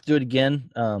here. We'll have to do it again.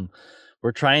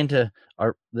 We're trying to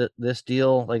this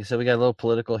deal. Like I said, we got a little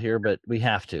political here, but we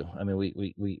have to. I mean,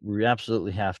 we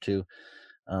absolutely have to.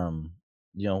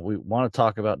 We want to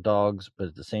talk about dogs, but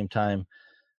at the same time,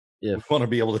 we want to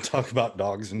be able to talk about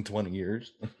dogs in 20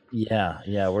 years.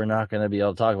 Yeah, we're not going to be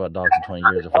able to talk about dogs in 20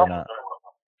 years if we're not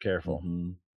careful.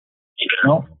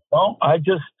 Well, I've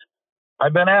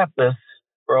been at this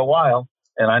for a while,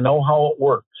 and I know how it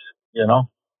works.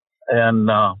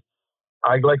 And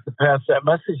I'd like to pass that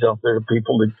message out there to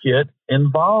people to get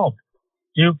involved.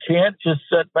 You can't just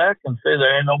sit back and say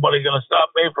there ain't nobody going to stop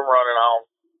me from running home.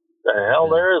 The hell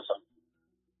there isn't.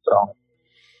 So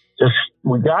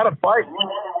we got to fight.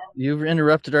 You've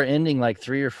interrupted our ending like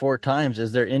 3 or 4 times.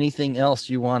 Is there anything else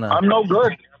you want to? I'm no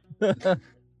good.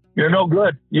 You're no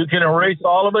good. You can erase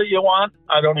all of it you want.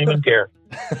 I don't even care.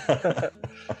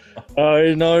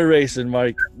 There's no erasing,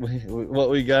 Mike. What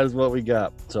we got is what we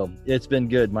got. So it's been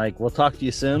good, Mike. We'll talk to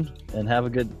you soon, and have a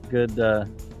good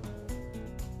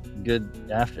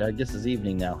after. I guess it's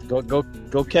evening now.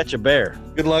 Go catch a bear.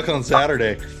 Good luck on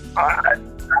Saturday. I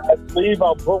believe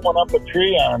I'll put one up a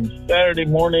tree on Saturday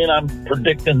morning. I'm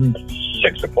predicting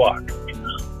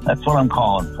 6:00. That's what I'm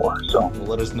calling for. So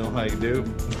let us know how you do.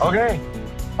 Okay,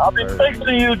 I'll be thanks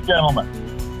to you, gentlemen.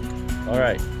 All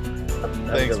right.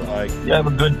 Thanks, Mike. You have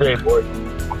a good day, boys.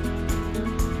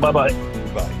 Bye-bye.